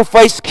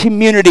sacrifice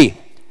community.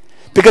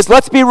 Because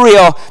let's be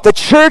real, the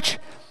church,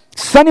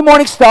 Sunday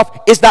morning stuff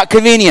is not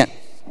convenient.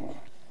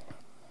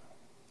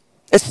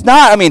 It's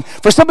not.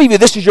 For some of you,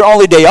 this is your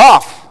only day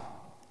off.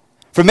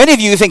 For many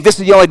of you, you think this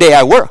is the only day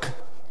I work.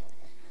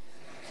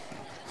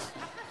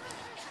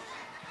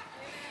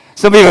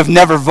 Some of you have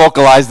never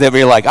vocalized that, but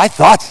you're like, I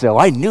thought so,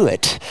 I knew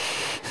it.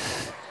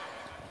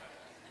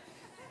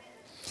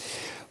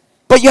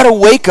 But you got to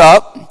wake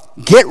up,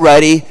 get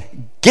ready,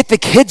 get the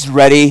kids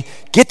ready,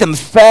 get them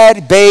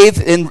fed,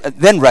 bathed, and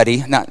then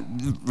ready, not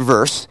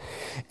reverse.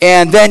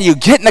 And then you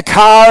get in the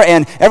car,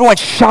 and everyone's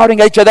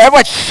shouting at each other.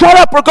 Everyone, shut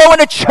up, we're going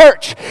to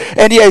church.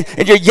 And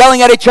you're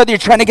yelling at each other. You're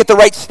trying to get the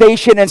right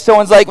station, and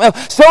someone's like, well,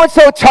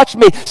 so-and-so touched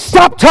me.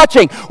 Stop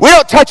touching. We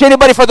don't touch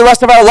anybody for the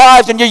rest of our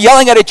lives. And you're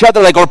yelling at each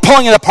other like we're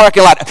pulling in the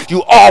parking lot.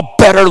 You all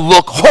better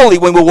look holy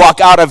when we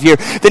walk out of here.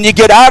 Then you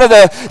get out of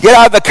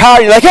the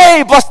car. You're like,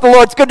 hey, bless the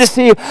Lord. It's good to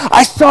see you.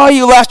 I saw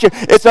you last year.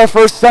 It's our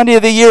first Sunday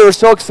of the year. We're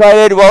so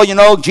excited.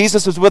 Well,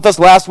 Jesus was with us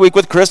last week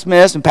with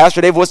Christmas, and Pastor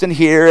Dave wasn't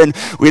here, and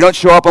we don't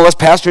show up unless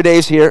Pastor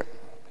Dave's here.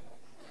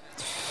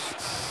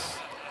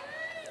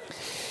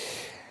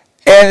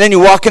 And then you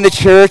walk into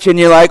church and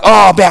you're like,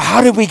 oh man, how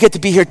did we get to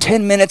be here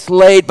 10 minutes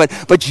late? But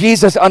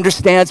Jesus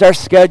understands our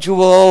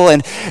schedule.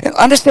 And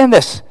understand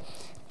this.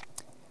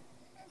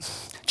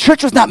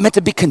 Church was not meant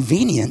to be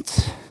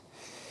convenient.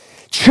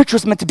 Church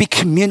was meant to be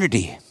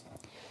community.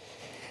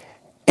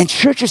 And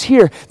church is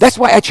here. That's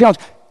why I challenge,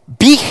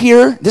 be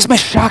here. This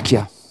might shock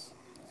you.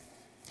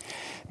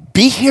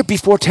 Be here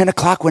before 10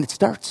 o'clock when it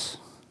starts.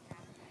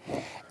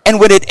 And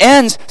when it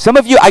ends, some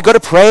of you, I go to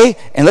pray,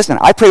 and listen,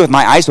 I pray with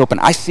my eyes open.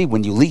 I see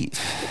when you leave.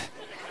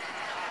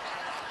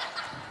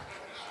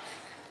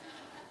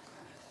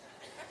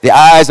 The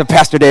eyes of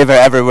Pastor Dave are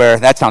everywhere.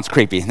 That sounds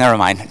creepy. Never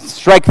mind.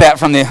 Strike that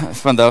from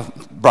the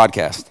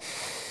broadcast.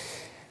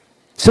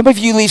 Some of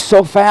you leave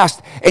so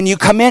fast, and you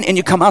come in and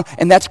you come out,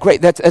 and that's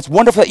great. That's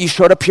wonderful that you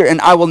showed up here,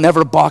 and I will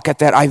never balk at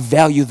that. I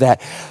value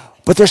that.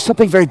 But there's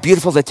something very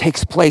beautiful that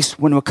takes place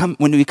when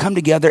we come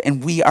together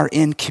and we are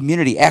in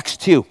community. Acts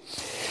 2.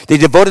 They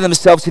devoted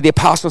themselves to the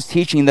apostles'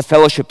 teaching and the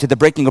fellowship, to the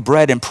breaking of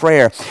bread and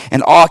prayer.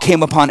 And awe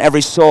came upon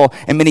every soul,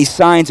 and many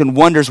signs and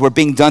wonders were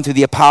being done through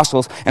the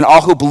apostles. And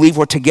all who believed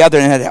were together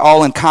and had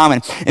all in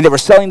common. And they were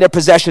selling their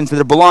possessions and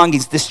their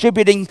belongings,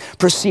 distributing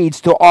proceeds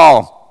to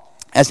all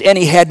as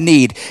any had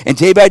need, and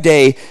day by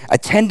day,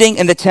 attending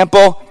in the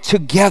temple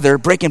together,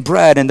 breaking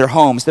bread in their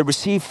homes. They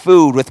received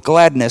food with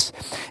gladness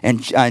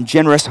and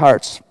generous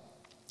hearts.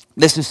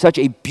 This is such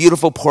a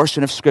beautiful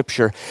portion of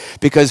Scripture,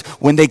 because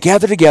when they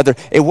gathered together,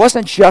 it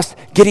wasn't just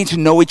getting to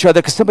know each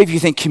other, because some of you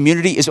think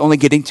community is only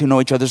getting to know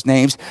each other's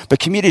names, but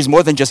community is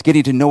more than just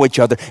getting to know each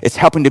other. It's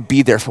helping to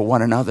be there for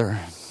one another.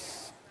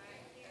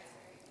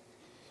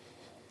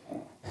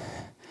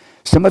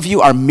 Some of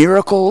you are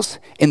miracles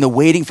in the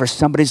waiting for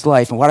somebody's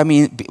life. And what do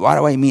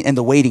I mean in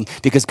the waiting?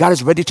 Because God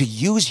is ready to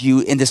use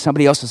you into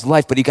somebody else's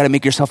life, but you got to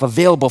make yourself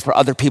available for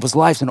other people's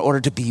lives in order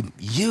to be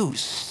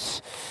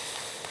used.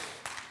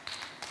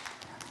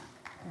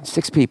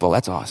 6 people,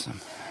 that's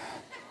awesome.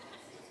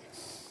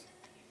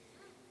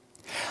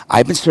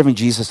 I've been serving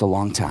Jesus a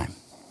long time.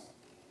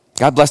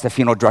 God bless the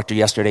funeral director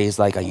yesterday. He's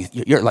like,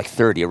 you're like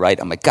 30, right?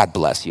 I'm like, God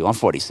bless you. I'm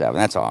 47.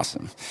 That's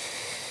awesome.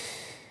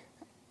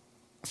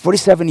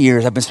 47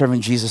 years, I've been serving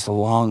Jesus a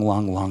long,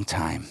 long, long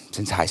time,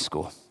 since high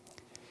school.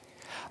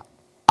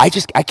 I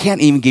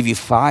can't even give you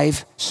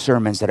 5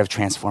 sermons that have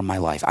transformed my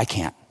life. I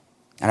can't.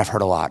 And I've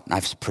heard a lot, and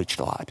I've preached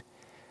a lot.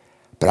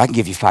 But I can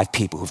give you 5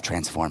 people who've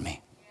transformed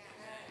me.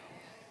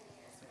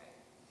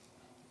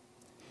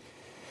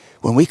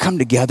 When we come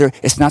together,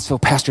 it's not so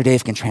Pastor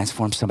Dave can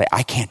transform somebody.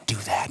 I can't do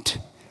that.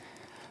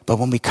 But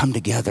when we come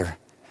together,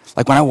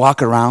 like when I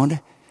walk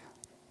around,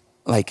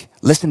 like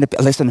listen,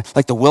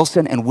 like the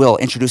Wilson and Will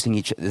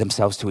introducing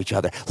themselves to each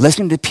other.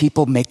 Listen to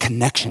people make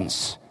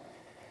connections.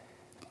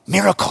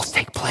 Miracles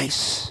take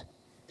place.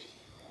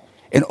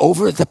 And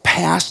over the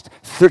past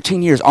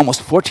 13 years,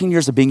 almost 14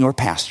 years of being your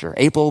pastor,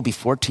 April will be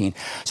 14,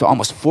 so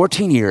almost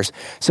 14 years,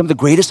 some of the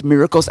greatest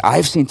miracles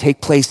I've seen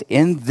take place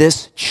in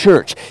this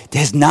church,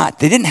 they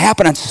didn't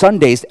happen on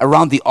Sundays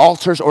around the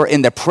altars or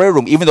in the prayer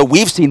room, even though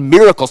we've seen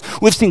miracles.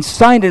 We've seen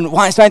signs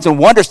and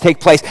wonders take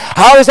place.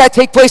 How does that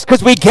take place?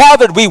 Because we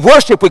gathered, we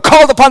worshiped, we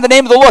called upon the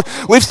name of the Lord.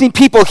 We've seen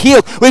people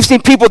healed. We've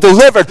seen people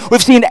delivered.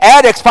 We've seen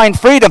addicts find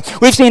freedom.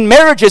 We've seen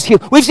marriages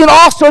healed. We've seen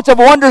all sorts of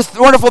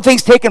wonderful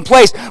things taking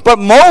place. But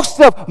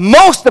most of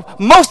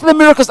the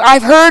miracles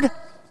I've heard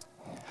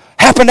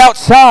happened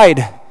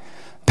outside.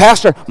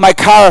 Pastor, my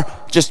car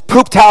just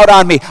pooped out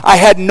on me. I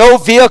had no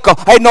vehicle.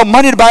 I had no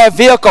money to buy a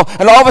vehicle.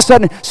 And all of a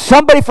sudden,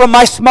 somebody from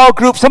my small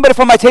group, somebody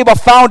from my table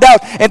found out,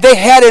 and they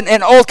had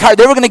an old car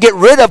they were going to get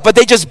rid of, but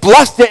they just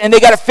blessed it, and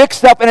they got it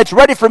fixed up, and it's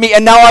ready for me,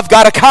 and now I've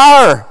got a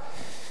car.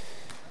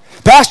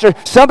 Pastor,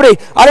 somebody,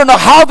 I don't know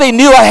how they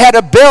knew I had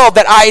a bill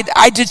that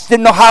I just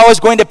didn't know how I was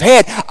going to pay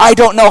it. I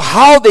don't know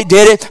how they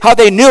did it, how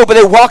they knew, but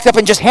they walked up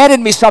and just handed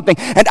me something.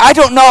 And I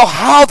don't know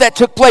how that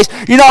took place.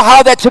 You know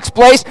how that took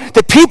place?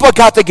 The people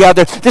got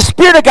together. The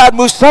Spirit of God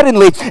moved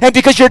suddenly. And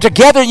because you're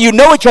together, you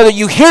know each other,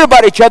 you hear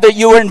about each other,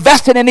 you are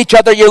invested in each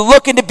other, you're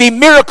looking to be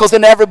miracles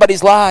in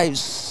everybody's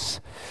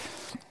lives.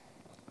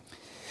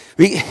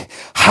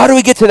 How do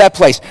we get to that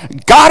place?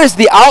 God is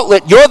the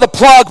outlet, you're the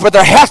plug, but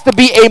there has to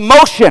be a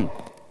motion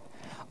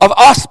of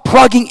us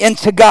plugging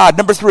into God.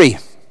 Number three.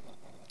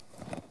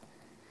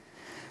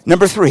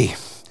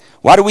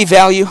 Why do we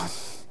value?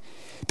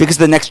 Because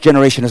the next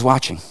generation is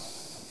watching.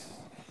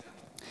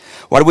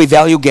 Why do we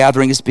value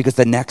gathering? Is because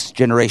the next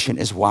generation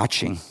is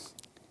watching.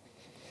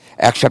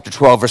 Acts chapter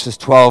 12, verses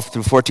 12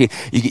 through 14.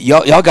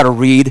 Y'all got to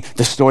read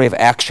the story of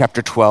Acts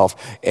chapter 12.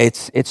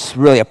 It's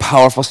really a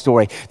powerful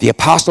story. The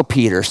apostle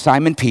Peter,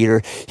 Simon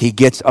Peter, he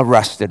gets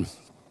arrested.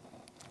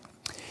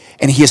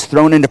 And he is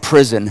thrown into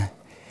prison.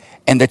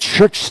 And the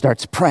church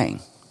starts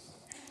praying.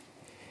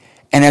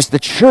 And as the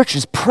church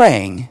is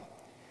praying,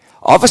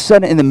 all of a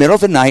sudden in the middle of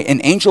the night,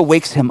 an angel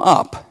wakes him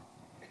up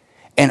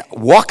and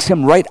walks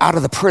him right out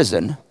of the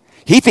prison.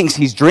 He thinks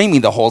he's dreaming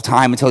the whole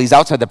time until he's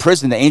outside the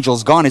prison. The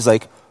angel's gone. He's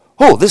like,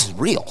 oh, this is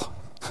real.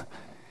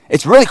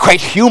 It's really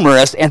quite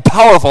humorous and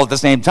powerful at the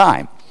same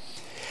time.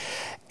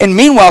 And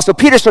meanwhile, so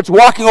Peter starts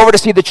walking over to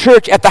see the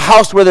church at the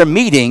house where they're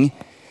meeting.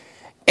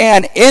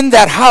 And in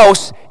that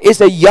house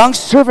is a young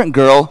servant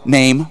girl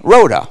named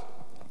Rhoda.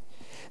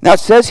 Now it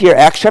says here,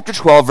 Acts chapter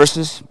 12,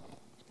 verses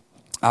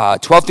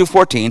 12 through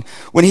 14,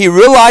 when he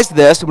realized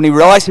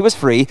he was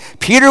free,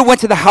 Peter went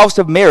to the house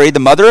of Mary, the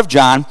mother of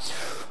John,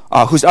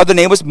 whose other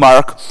name was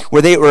Mark,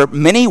 where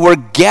many were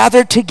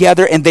gathered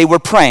together and they were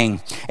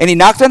praying. And he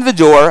knocked on the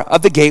door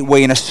of the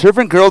gateway, and a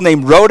servant girl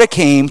named Rhoda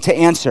came to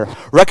answer.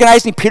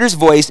 Recognizing Peter's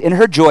voice, in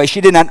her joy,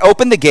 she did not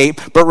open the gate,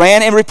 but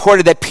ran and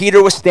reported that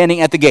Peter was standing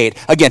at the gate.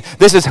 Again,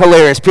 this is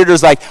hilarious. Peter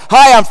was like,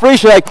 hi, I'm free.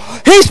 She's like,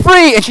 he's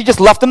free. And she just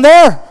left him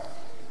there.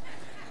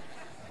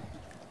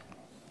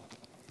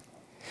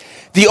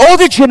 The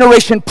older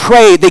generation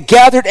prayed. They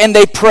gathered and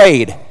they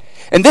prayed.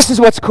 And this is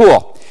what's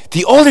cool.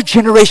 The older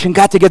generation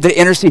got together to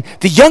intercede.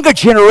 The younger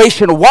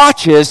generation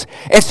watches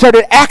and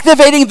started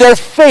activating their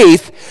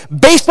faith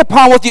based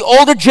upon what the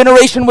older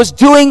generation was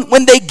doing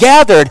when they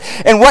gathered.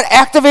 And what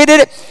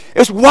activated it? It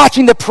was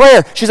watching the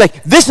prayer. She's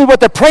like, this is what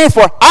they're praying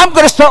for. I'm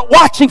going to start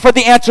watching for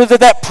the answer to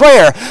that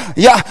prayer.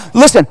 Yeah,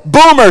 listen,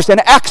 boomers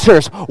and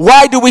Xers,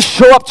 why do we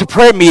show up to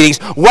prayer meetings?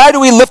 Why do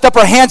we lift up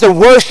our hands and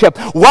worship?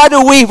 Why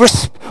do we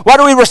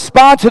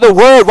respond to the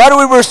word? Why do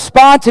we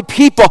respond to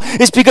people?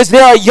 It's because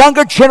there are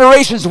younger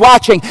generations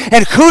watching.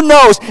 And who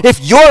knows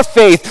if your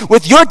faith,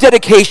 with your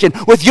dedication,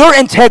 with your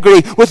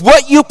integrity, with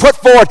what you put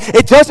forward,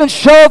 it doesn't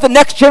show the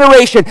next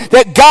generation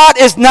that God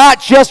is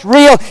not just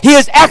real. He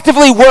is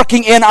actively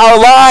working in our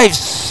lives.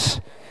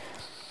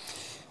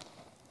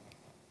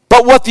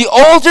 But what the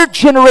older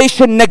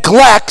generation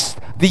neglects,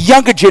 the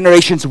younger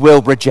generations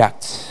will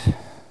reject.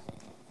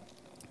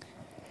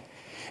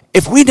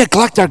 If we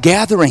neglect our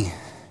gathering,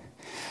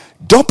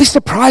 don't be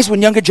surprised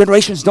when younger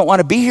generations don't want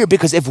to be here,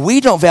 because if we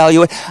don't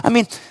value it,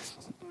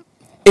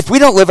 if we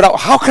don't live it out,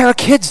 how can our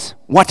kids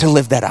want to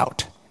live that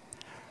out?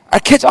 Our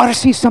kids ought to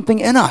see something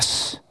in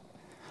us.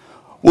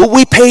 Well,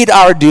 we paid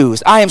our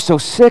dues. I am so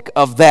sick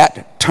of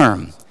that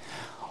term.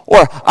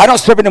 Or, I don't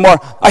serve anymore.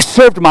 I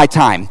served my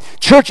time.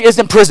 Church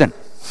isn't prison.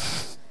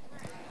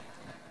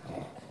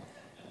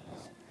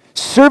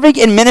 Serving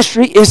in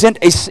ministry is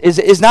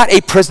not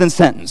a prison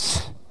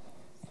sentence.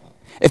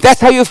 If that's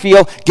how you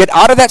feel, get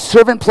out of that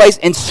servant place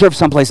and serve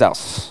someplace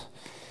else.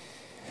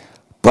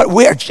 But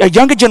our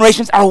younger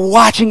generations are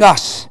watching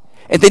us,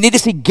 and they need to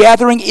see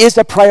gathering is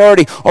a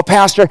priority. Oh,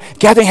 Pastor,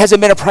 gathering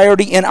hasn't been a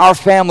priority in our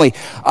family.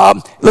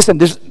 Listen,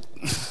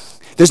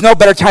 there's no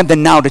better time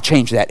than now to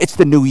change that. It's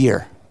the new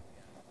year.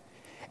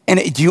 And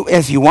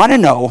if you want to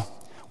know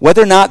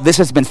whether or not this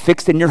has been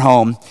fixed in your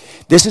home,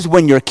 this is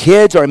when your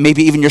kids or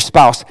maybe even your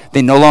spouse,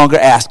 they no longer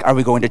ask, are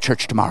we going to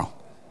church tomorrow?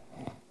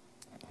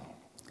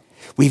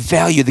 We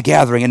value the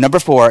gathering. And number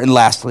 4, and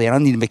lastly, I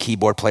don't need a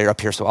keyboard player up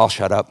here, so I'll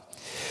shut up.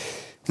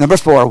 Number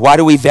 4, why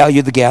do we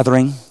value the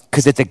gathering?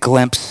 Because it's a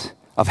glimpse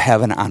of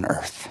heaven on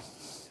earth.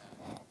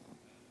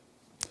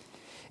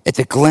 It's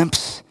a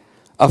glimpse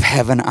of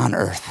heaven on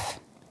earth.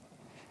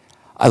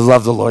 I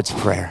love the Lord's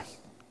Prayer.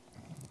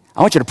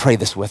 I want you to pray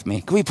this with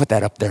me. Can we put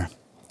that up there?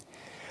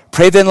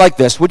 Pray then like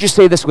this. Would you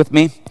say this with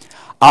me?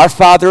 Our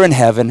Father in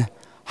heaven,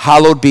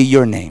 hallowed be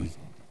your name.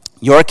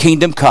 Your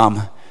kingdom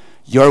come,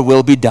 your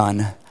will be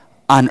done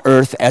on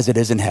earth as it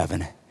is in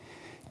heaven.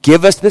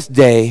 Give us this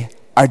day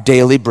our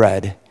daily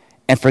bread,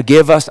 and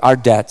forgive us our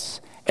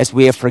debts as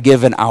we have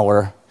forgiven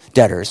our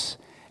debtors.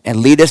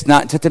 And lead us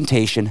not into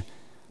temptation,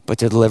 but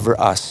to deliver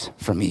us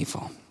from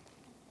evil.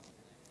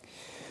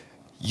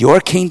 Your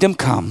kingdom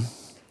come,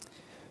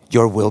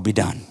 your will be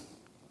done.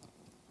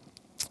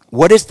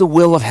 What is the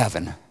will of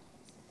heaven?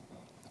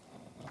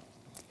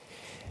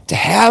 To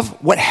have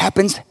what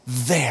happens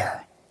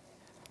there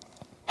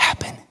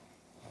happen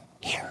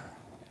here.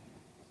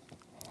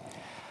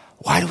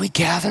 Why do we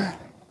gather?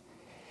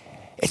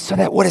 It's so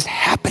that what is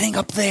happening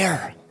up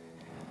there,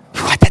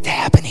 we want that to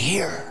happen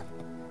here.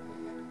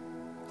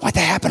 We want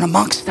that to happen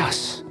amongst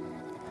us.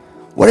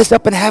 What is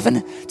up in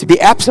heaven? To be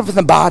absent from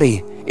the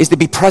body is to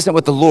be present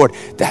with the Lord.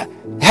 That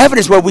heaven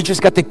is where we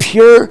just got the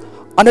pure,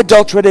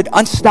 unadulterated,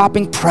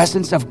 unstopping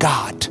presence of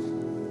God.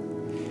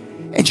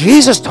 And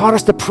Jesus taught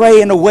us to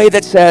pray in a way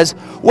that says,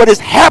 what is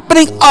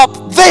happening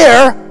up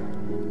there,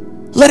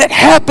 let it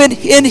happen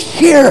in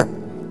here.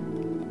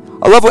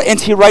 I love what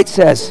N.T. Wright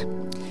says.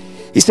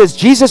 He says,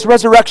 Jesus'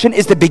 resurrection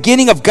is the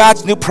beginning of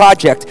God's new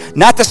project,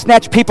 not to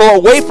snatch people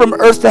away from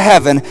earth to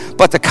heaven,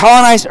 but to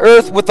colonize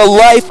earth with the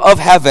life of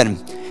heaven.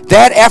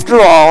 That,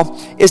 after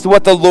all, is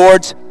what the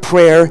Lord's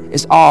Prayer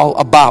is all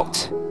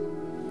about.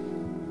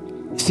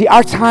 See,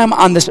 our time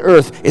on this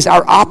earth is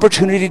our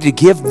opportunity to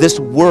give this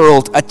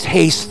world a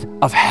taste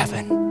of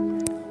heaven.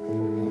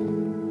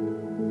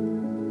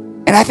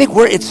 And I think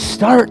where it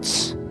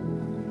starts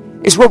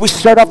is where we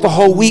start off the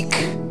whole week,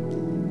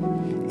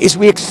 is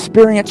we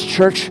experience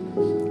church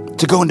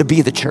to go and to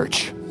be the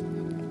church.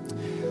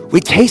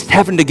 We taste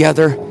heaven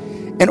together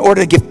in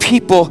order to give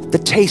people the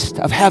taste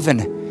of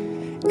heaven.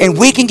 And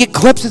we can get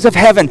glimpses of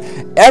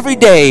heaven every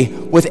day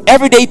with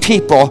everyday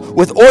people,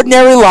 with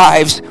ordinary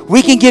lives.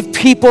 We can give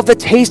people the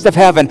taste of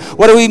heaven.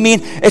 What do we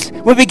mean? It's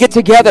when we get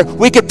together,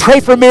 we could pray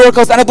for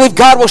miracles, and I believe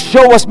God will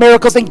show us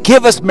miracles and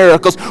give us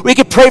miracles. We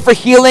could pray for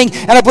healing,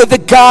 and I believe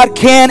that God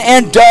can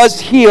and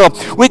does heal.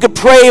 We could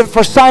pray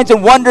for signs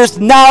and wonders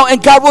now,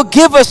 and God will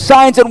give us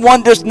signs and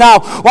wonders now.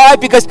 Why?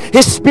 Because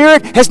His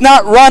Spirit has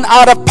not run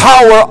out of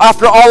power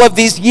after all of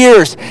these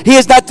years. He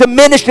is not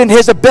diminished in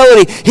His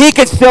ability. He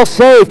can still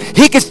save.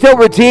 He can still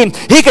redeem.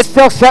 He can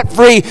still set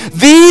free.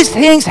 These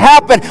things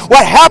happen.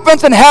 What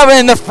happens in heaven,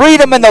 and the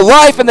freedom and the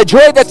life and the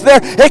joy that's there,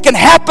 it can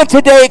happen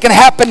today. It can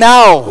happen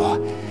now.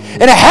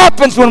 And it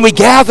happens when we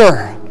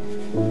gather.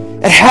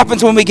 It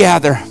happens when we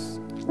gather.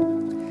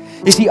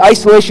 You see,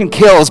 isolation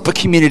kills, but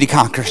community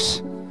conquers.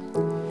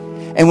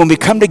 And when we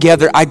come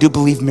together, I do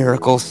believe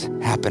miracles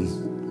happen.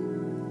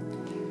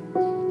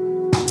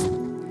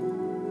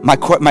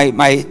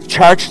 My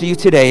charge to you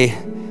today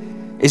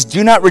is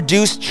do not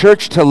reduce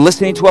church to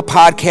listening to a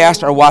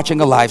podcast or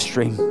watching a live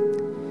stream.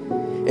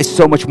 It's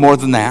so much more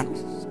than that.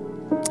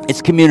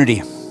 It's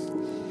community.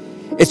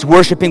 It's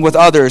worshiping with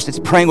others. It's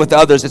praying with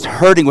others. It's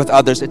hurting with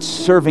others. It's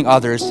serving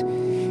others.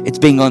 It's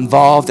being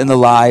involved in the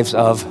lives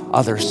of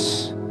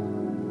others.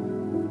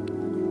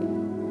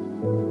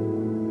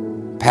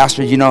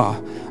 Pastor, you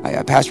know,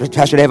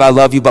 Pastor Dave, I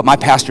love you, but my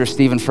pastor is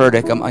Stephen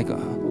Furtick. I'm like,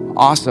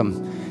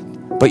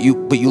 awesome, but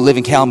you live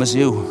in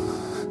Kalamazoo.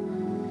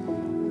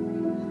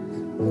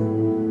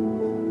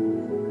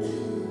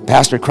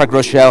 Pastor Craig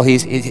Rochelle,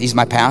 he's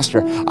my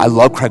pastor. I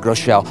love Craig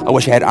Rochelle. I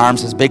wish I had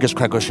arms as big as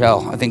Craig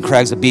Rochelle. I think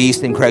Craig's a beast.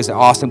 I think Craig's an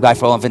awesome guy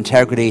full of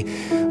integrity.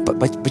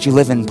 But you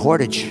live in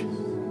Portage.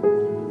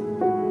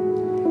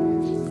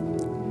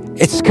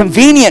 It's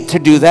convenient to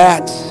do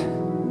that.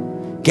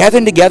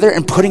 Gathering together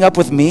and putting up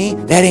with me,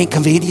 that ain't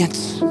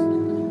convenience.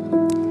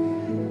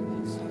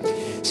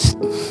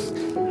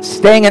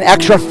 Staying an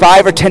extra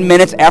 5 or 10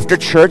 minutes after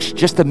church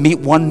just to meet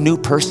one new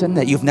person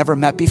that you've never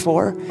met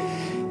before.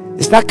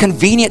 It's not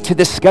convenient to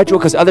this schedule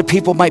because other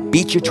people might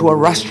beat you to a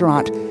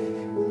restaurant.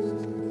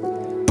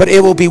 But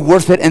it will be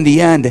worth it in the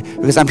end,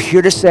 because I'm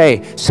here to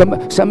say, some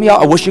of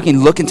y'all, I wish you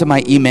can look into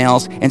my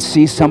emails and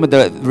see some of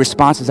the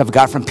responses I've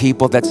got from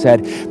people that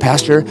said,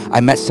 Pastor, I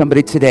met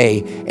somebody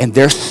today and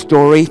their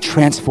story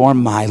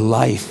transformed my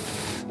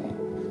life.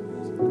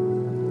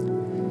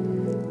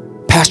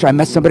 Pastor, I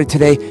met somebody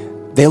today,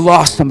 they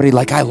lost somebody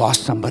like I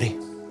lost somebody.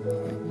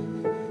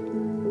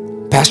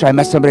 Pastor, I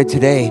met somebody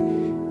today,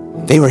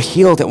 they were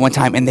healed at one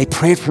time and they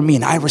prayed for me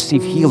and I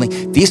received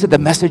healing. These are the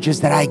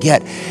messages that I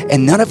get.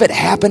 And none of it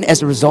happened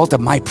as a result of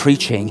my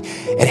preaching.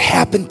 It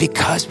happened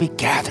because we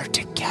gathered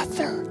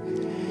together.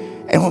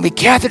 And when we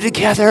gather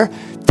together,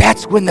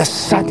 that's when the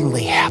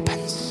suddenly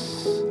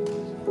happens.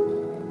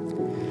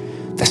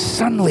 The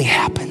suddenly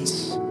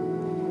happens.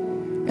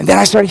 And then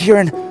I started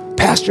hearing,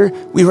 Pastor,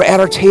 we were at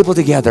our table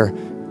together.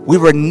 We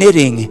were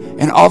knitting,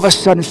 and all of a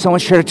sudden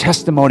someone shared a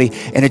testimony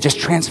and it just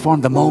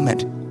transformed the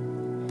moment.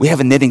 We have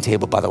a knitting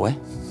table, by the way.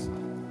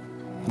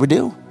 We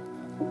do.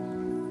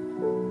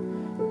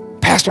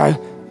 Pastor,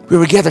 we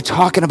were together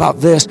talking about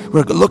this. We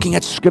were looking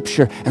at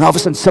scripture, and all of a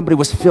sudden somebody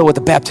was filled with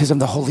the baptism of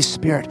the Holy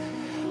Spirit.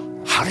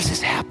 How does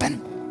this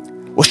happen?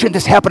 Well, shouldn't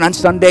this happen on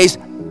Sundays?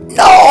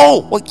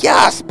 No. Well,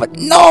 yes, but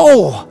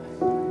no.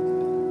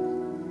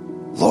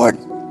 Lord,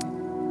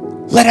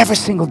 let every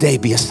single day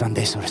be a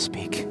Sunday, so to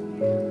speak.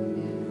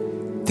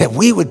 That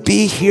we would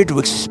be here to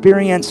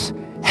experience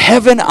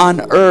heaven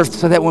on earth,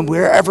 so that when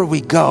wherever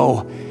we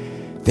go,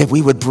 that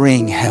we would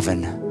bring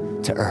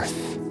heaven to earth.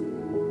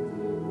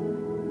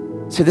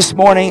 So this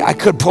morning, I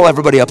could pull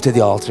everybody up to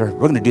the altar.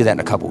 We're going to do that in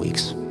a couple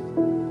weeks.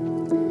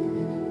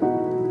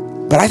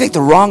 But I think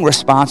the wrong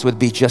response would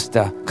be just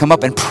to come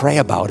up and pray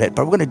about it.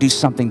 But we're going to do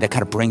something that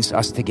kind of brings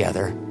us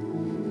together.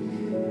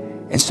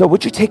 And so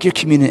would you take your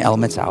communion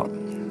elements out?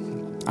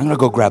 I'm going to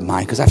go grab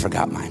mine because I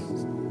forgot mine.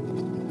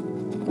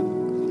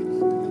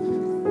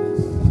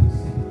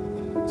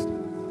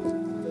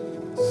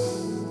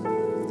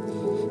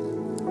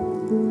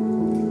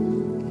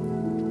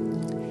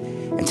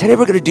 Today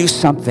we're going to do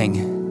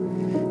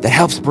something that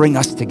helps bring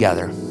us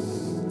together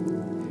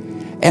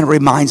and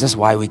reminds us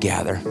why we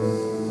gather. It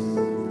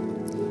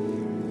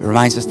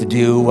reminds us to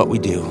do what we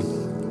do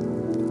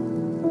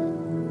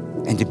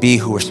and to be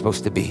who we're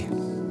supposed to be.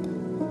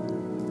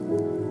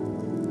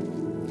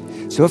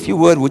 So if you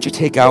would you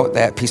take out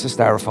that piece of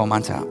styrofoam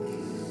on top?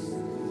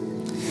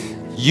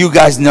 You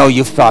guys know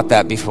you've thought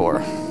that before.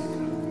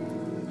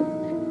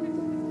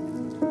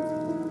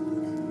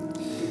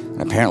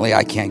 And apparently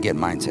I can't get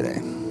mine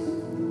today.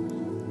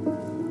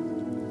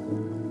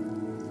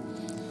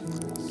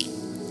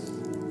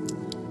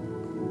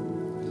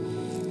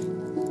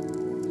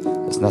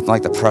 Nothing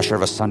like the pressure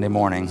of a Sunday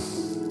morning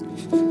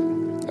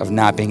of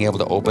not being able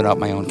to open up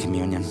my own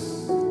communion.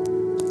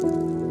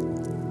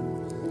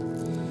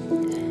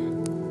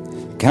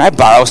 Can I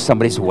borrow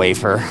somebody's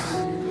wafer?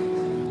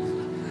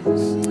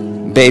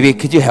 Baby,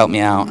 could you help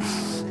me out?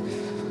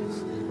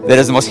 That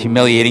is the most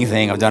humiliating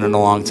thing I've done in a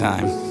long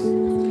time.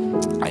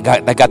 I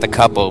got the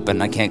cup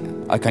open. I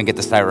couldn't get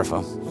the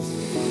styrofoam.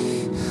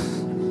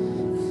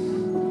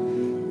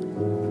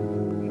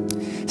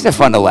 Isn't it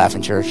fun to laugh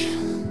in church?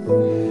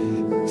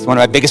 It's one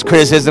of my biggest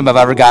criticisms I've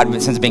ever gotten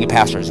since being a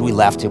pastor is we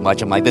laugh too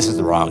much. I'm like, this is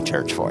the wrong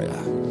church for you.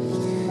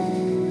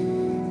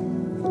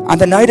 On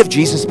the night of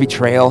Jesus'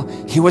 betrayal,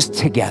 he was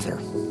together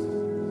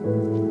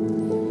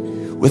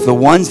with the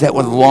ones that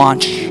would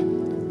launch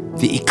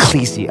the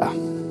ecclesia.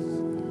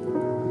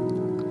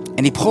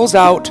 And he pulls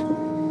out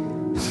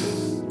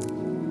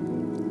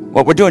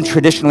what we're doing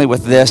traditionally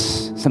with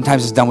this.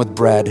 Sometimes it's done with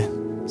bread,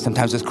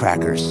 sometimes with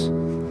crackers.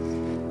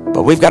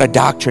 But we've got a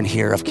doctrine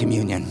here of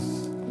communion.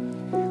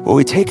 Well,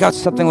 we take out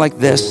something like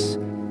this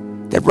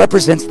that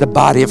represents the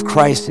body of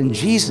Christ. And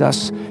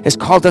Jesus has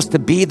called us to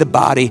be the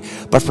body.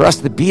 But for us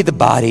to be the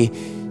body,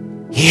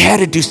 he had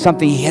to do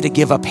something. He had to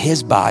give up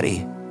his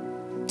body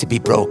to be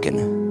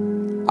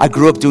broken. I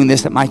grew up doing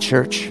this at my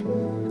church.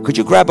 Could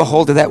you grab a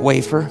hold of that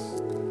wafer?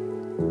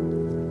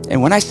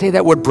 And when I say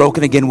that word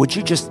broken again, would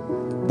you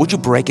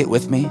break it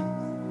with me?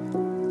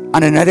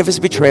 On the night of his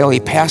betrayal, he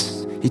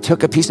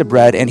took a piece of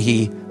bread and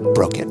he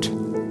broke it.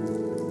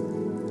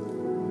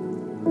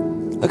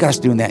 Look at us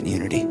doing that in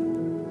unity.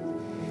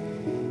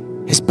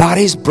 His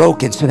body is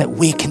broken so that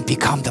we can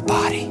become the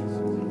body.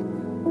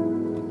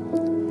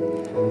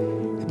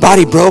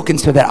 Body broken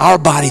so that our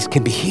bodies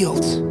can be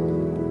healed.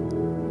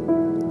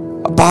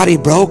 A body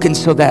broken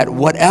so that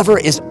whatever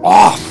is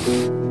off,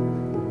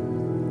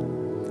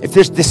 if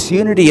there's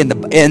disunity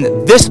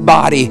in this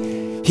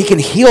body, he can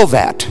heal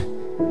that.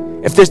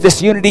 If there's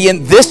disunity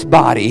in this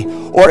body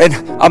or in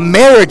a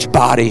marriage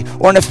body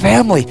or in a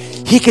family,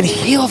 he can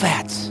heal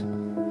that.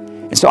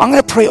 And so I'm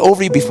going to pray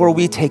over you before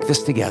we take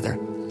this together.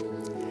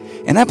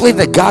 And I believe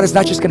that God is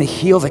not just going to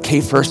heal the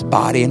K-First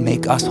body and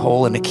make us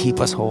whole and to keep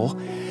us whole.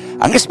 I'm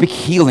going to speak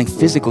healing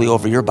physically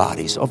over your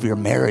bodies, over your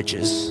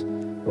marriages,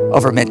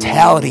 over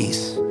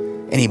mentalities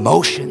and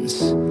emotions.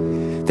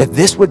 That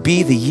this would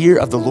be the year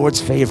of the Lord's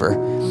favor.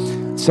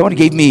 Someone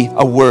gave me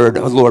a word.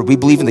 Oh, Lord, we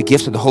believe in the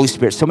gifts of the Holy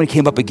Spirit. Somebody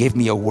came up and gave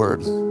me a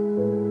word.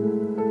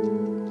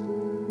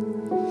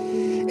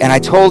 And I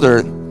told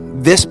her,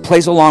 this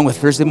plays along with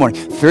Thursday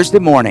morning. Thursday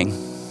morning,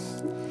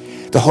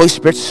 the Holy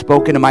Spirit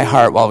spoke into my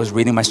heart while I was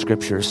reading my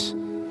scriptures.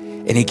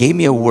 And he gave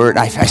me a word.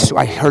 I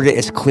heard it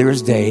as clear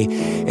as day.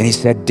 And he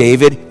said,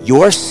 David,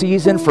 your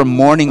season for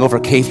mourning over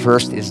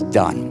K-First is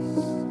done.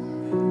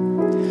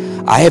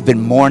 I have been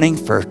mourning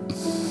for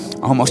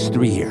almost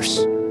 3 years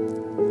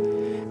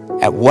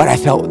at what I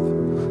felt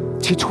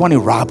 220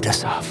 robbed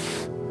us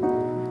of.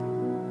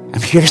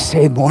 I'm here to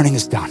say mourning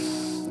is done.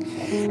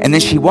 And then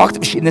she walked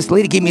up, and this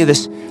lady gave me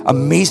this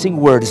amazing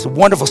word, this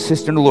wonderful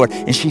sister in the Lord.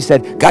 And she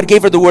said, God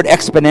gave her the word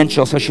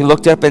exponential. So she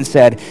looked up and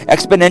said,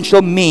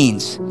 exponential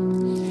means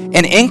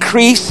an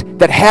increase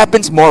that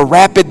happens more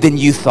rapid than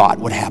you thought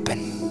would happen.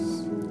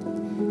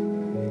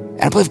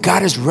 And I believe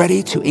God is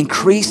ready to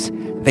increase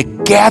the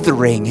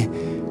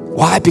gathering.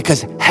 Why?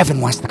 Because heaven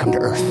wants to come to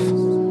earth.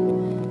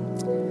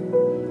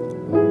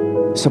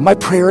 So my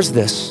prayer is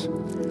this.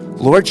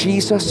 Lord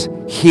Jesus,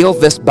 heal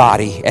this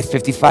body at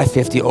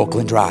 5550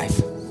 Oakland Drive.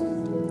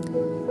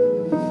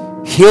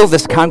 Heal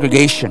this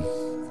congregation.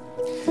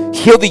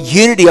 Heal the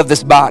unity of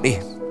this body.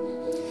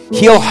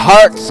 Heal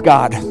hearts,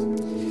 God.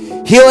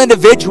 Heal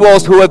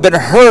individuals who have been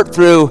hurt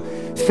through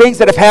things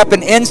that have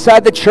happened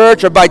inside the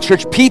church or by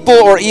church people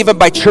or even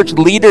by church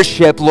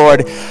leadership,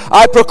 Lord.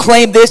 I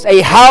proclaim this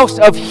a house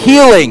of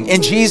healing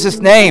in Jesus'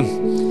 name.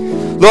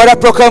 Lord, I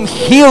proclaim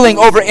healing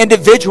over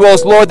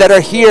individuals, Lord, that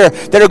are here,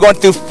 that are going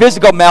through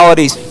physical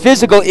maladies,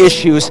 physical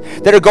issues,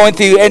 that are going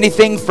through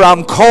anything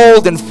from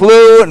cold and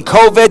flu and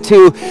COVID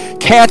to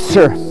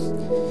cancer,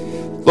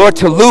 Lord,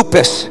 to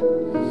lupus.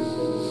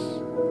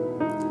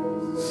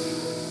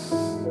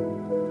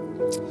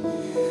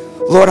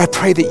 Lord, I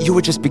pray that you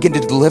would just begin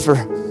to deliver.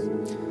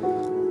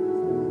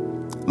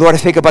 Lord, I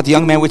think about the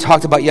young man we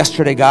talked about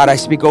yesterday, God. I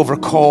speak over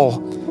Cole,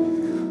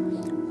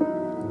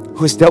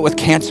 who has dealt with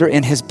cancer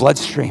in his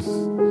bloodstream.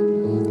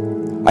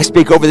 I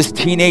speak over this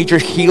teenager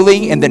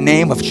healing in the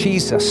name of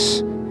Jesus.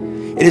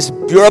 It is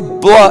your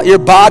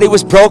body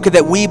was broken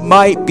that we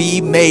might be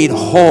made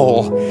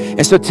whole.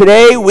 And so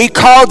today we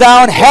call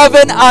down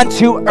heaven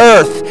onto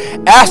earth,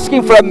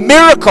 asking for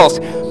miracles,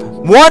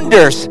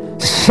 wonders,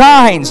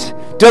 signs,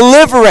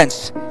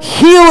 deliverance,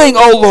 healing,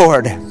 oh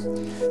Lord,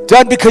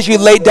 done because you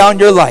laid down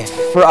your life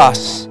for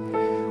us.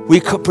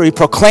 We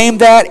proclaim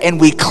that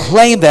and we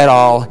claim that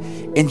all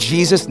in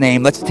Jesus'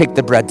 name. Let's take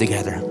the bread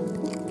together.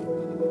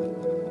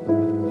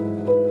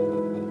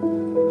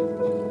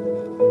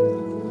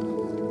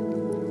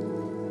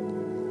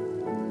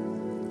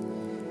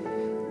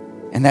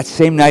 And that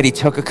same night he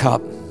took a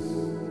cup.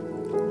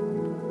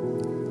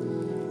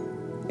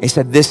 He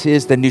said, this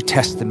is the New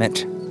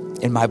Testament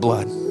in my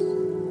blood.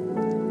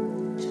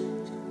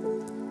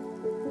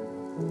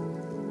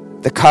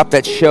 The cup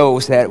that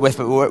shows that if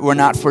it were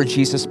not for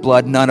Jesus'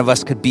 blood, none of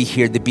us could be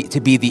here to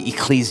be the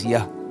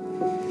ecclesia.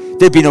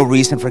 There'd be no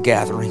reason for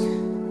gathering.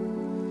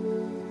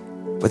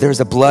 But there's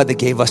a blood that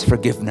gave us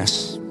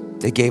forgiveness,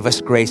 that gave us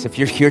grace. If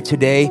you're here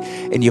today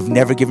and you've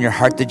never given your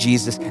heart to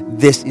Jesus,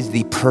 this is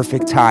the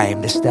perfect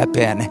time to step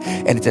in.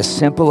 And it's as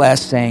simple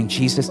as saying,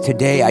 Jesus,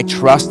 today I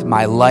trust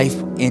my life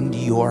in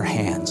your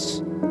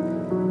hands.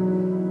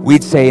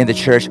 We'd say in the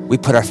church, we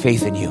put our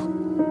faith in you.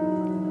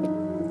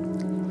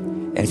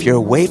 And if you're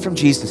away from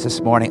Jesus this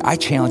morning, I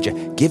challenge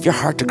you, give your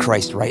heart to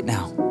Christ right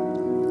now.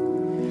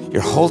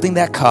 You're holding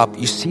that cup,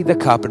 you see the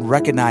cup and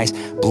recognize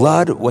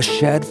blood was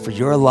shed for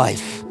your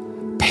life,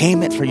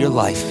 payment for your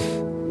life,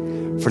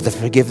 for the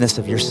forgiveness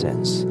of your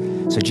sins.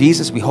 So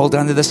Jesus, we hold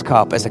on to this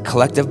cup as a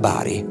collective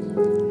body,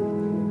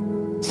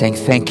 saying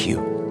thank you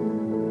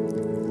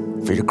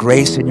for your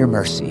grace and your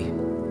mercy,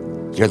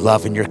 your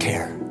love and your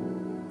care.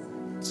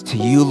 It's to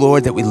you,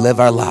 Lord, that we live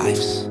our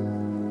lives.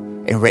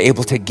 And we're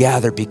able to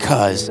gather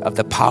because of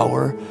the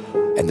power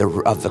and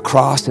of the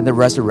cross and the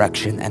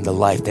resurrection and the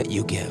life that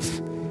you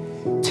give.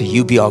 To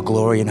you be all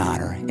glory and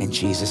honor in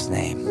Jesus'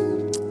 name.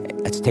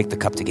 Let's take the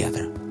cup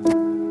together.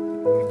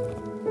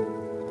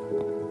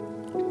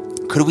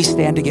 Could we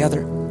stand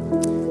together?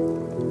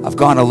 I've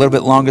gone a little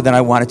bit longer than I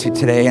wanted to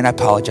today, and I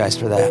apologize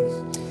for that.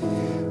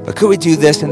 But could we do this?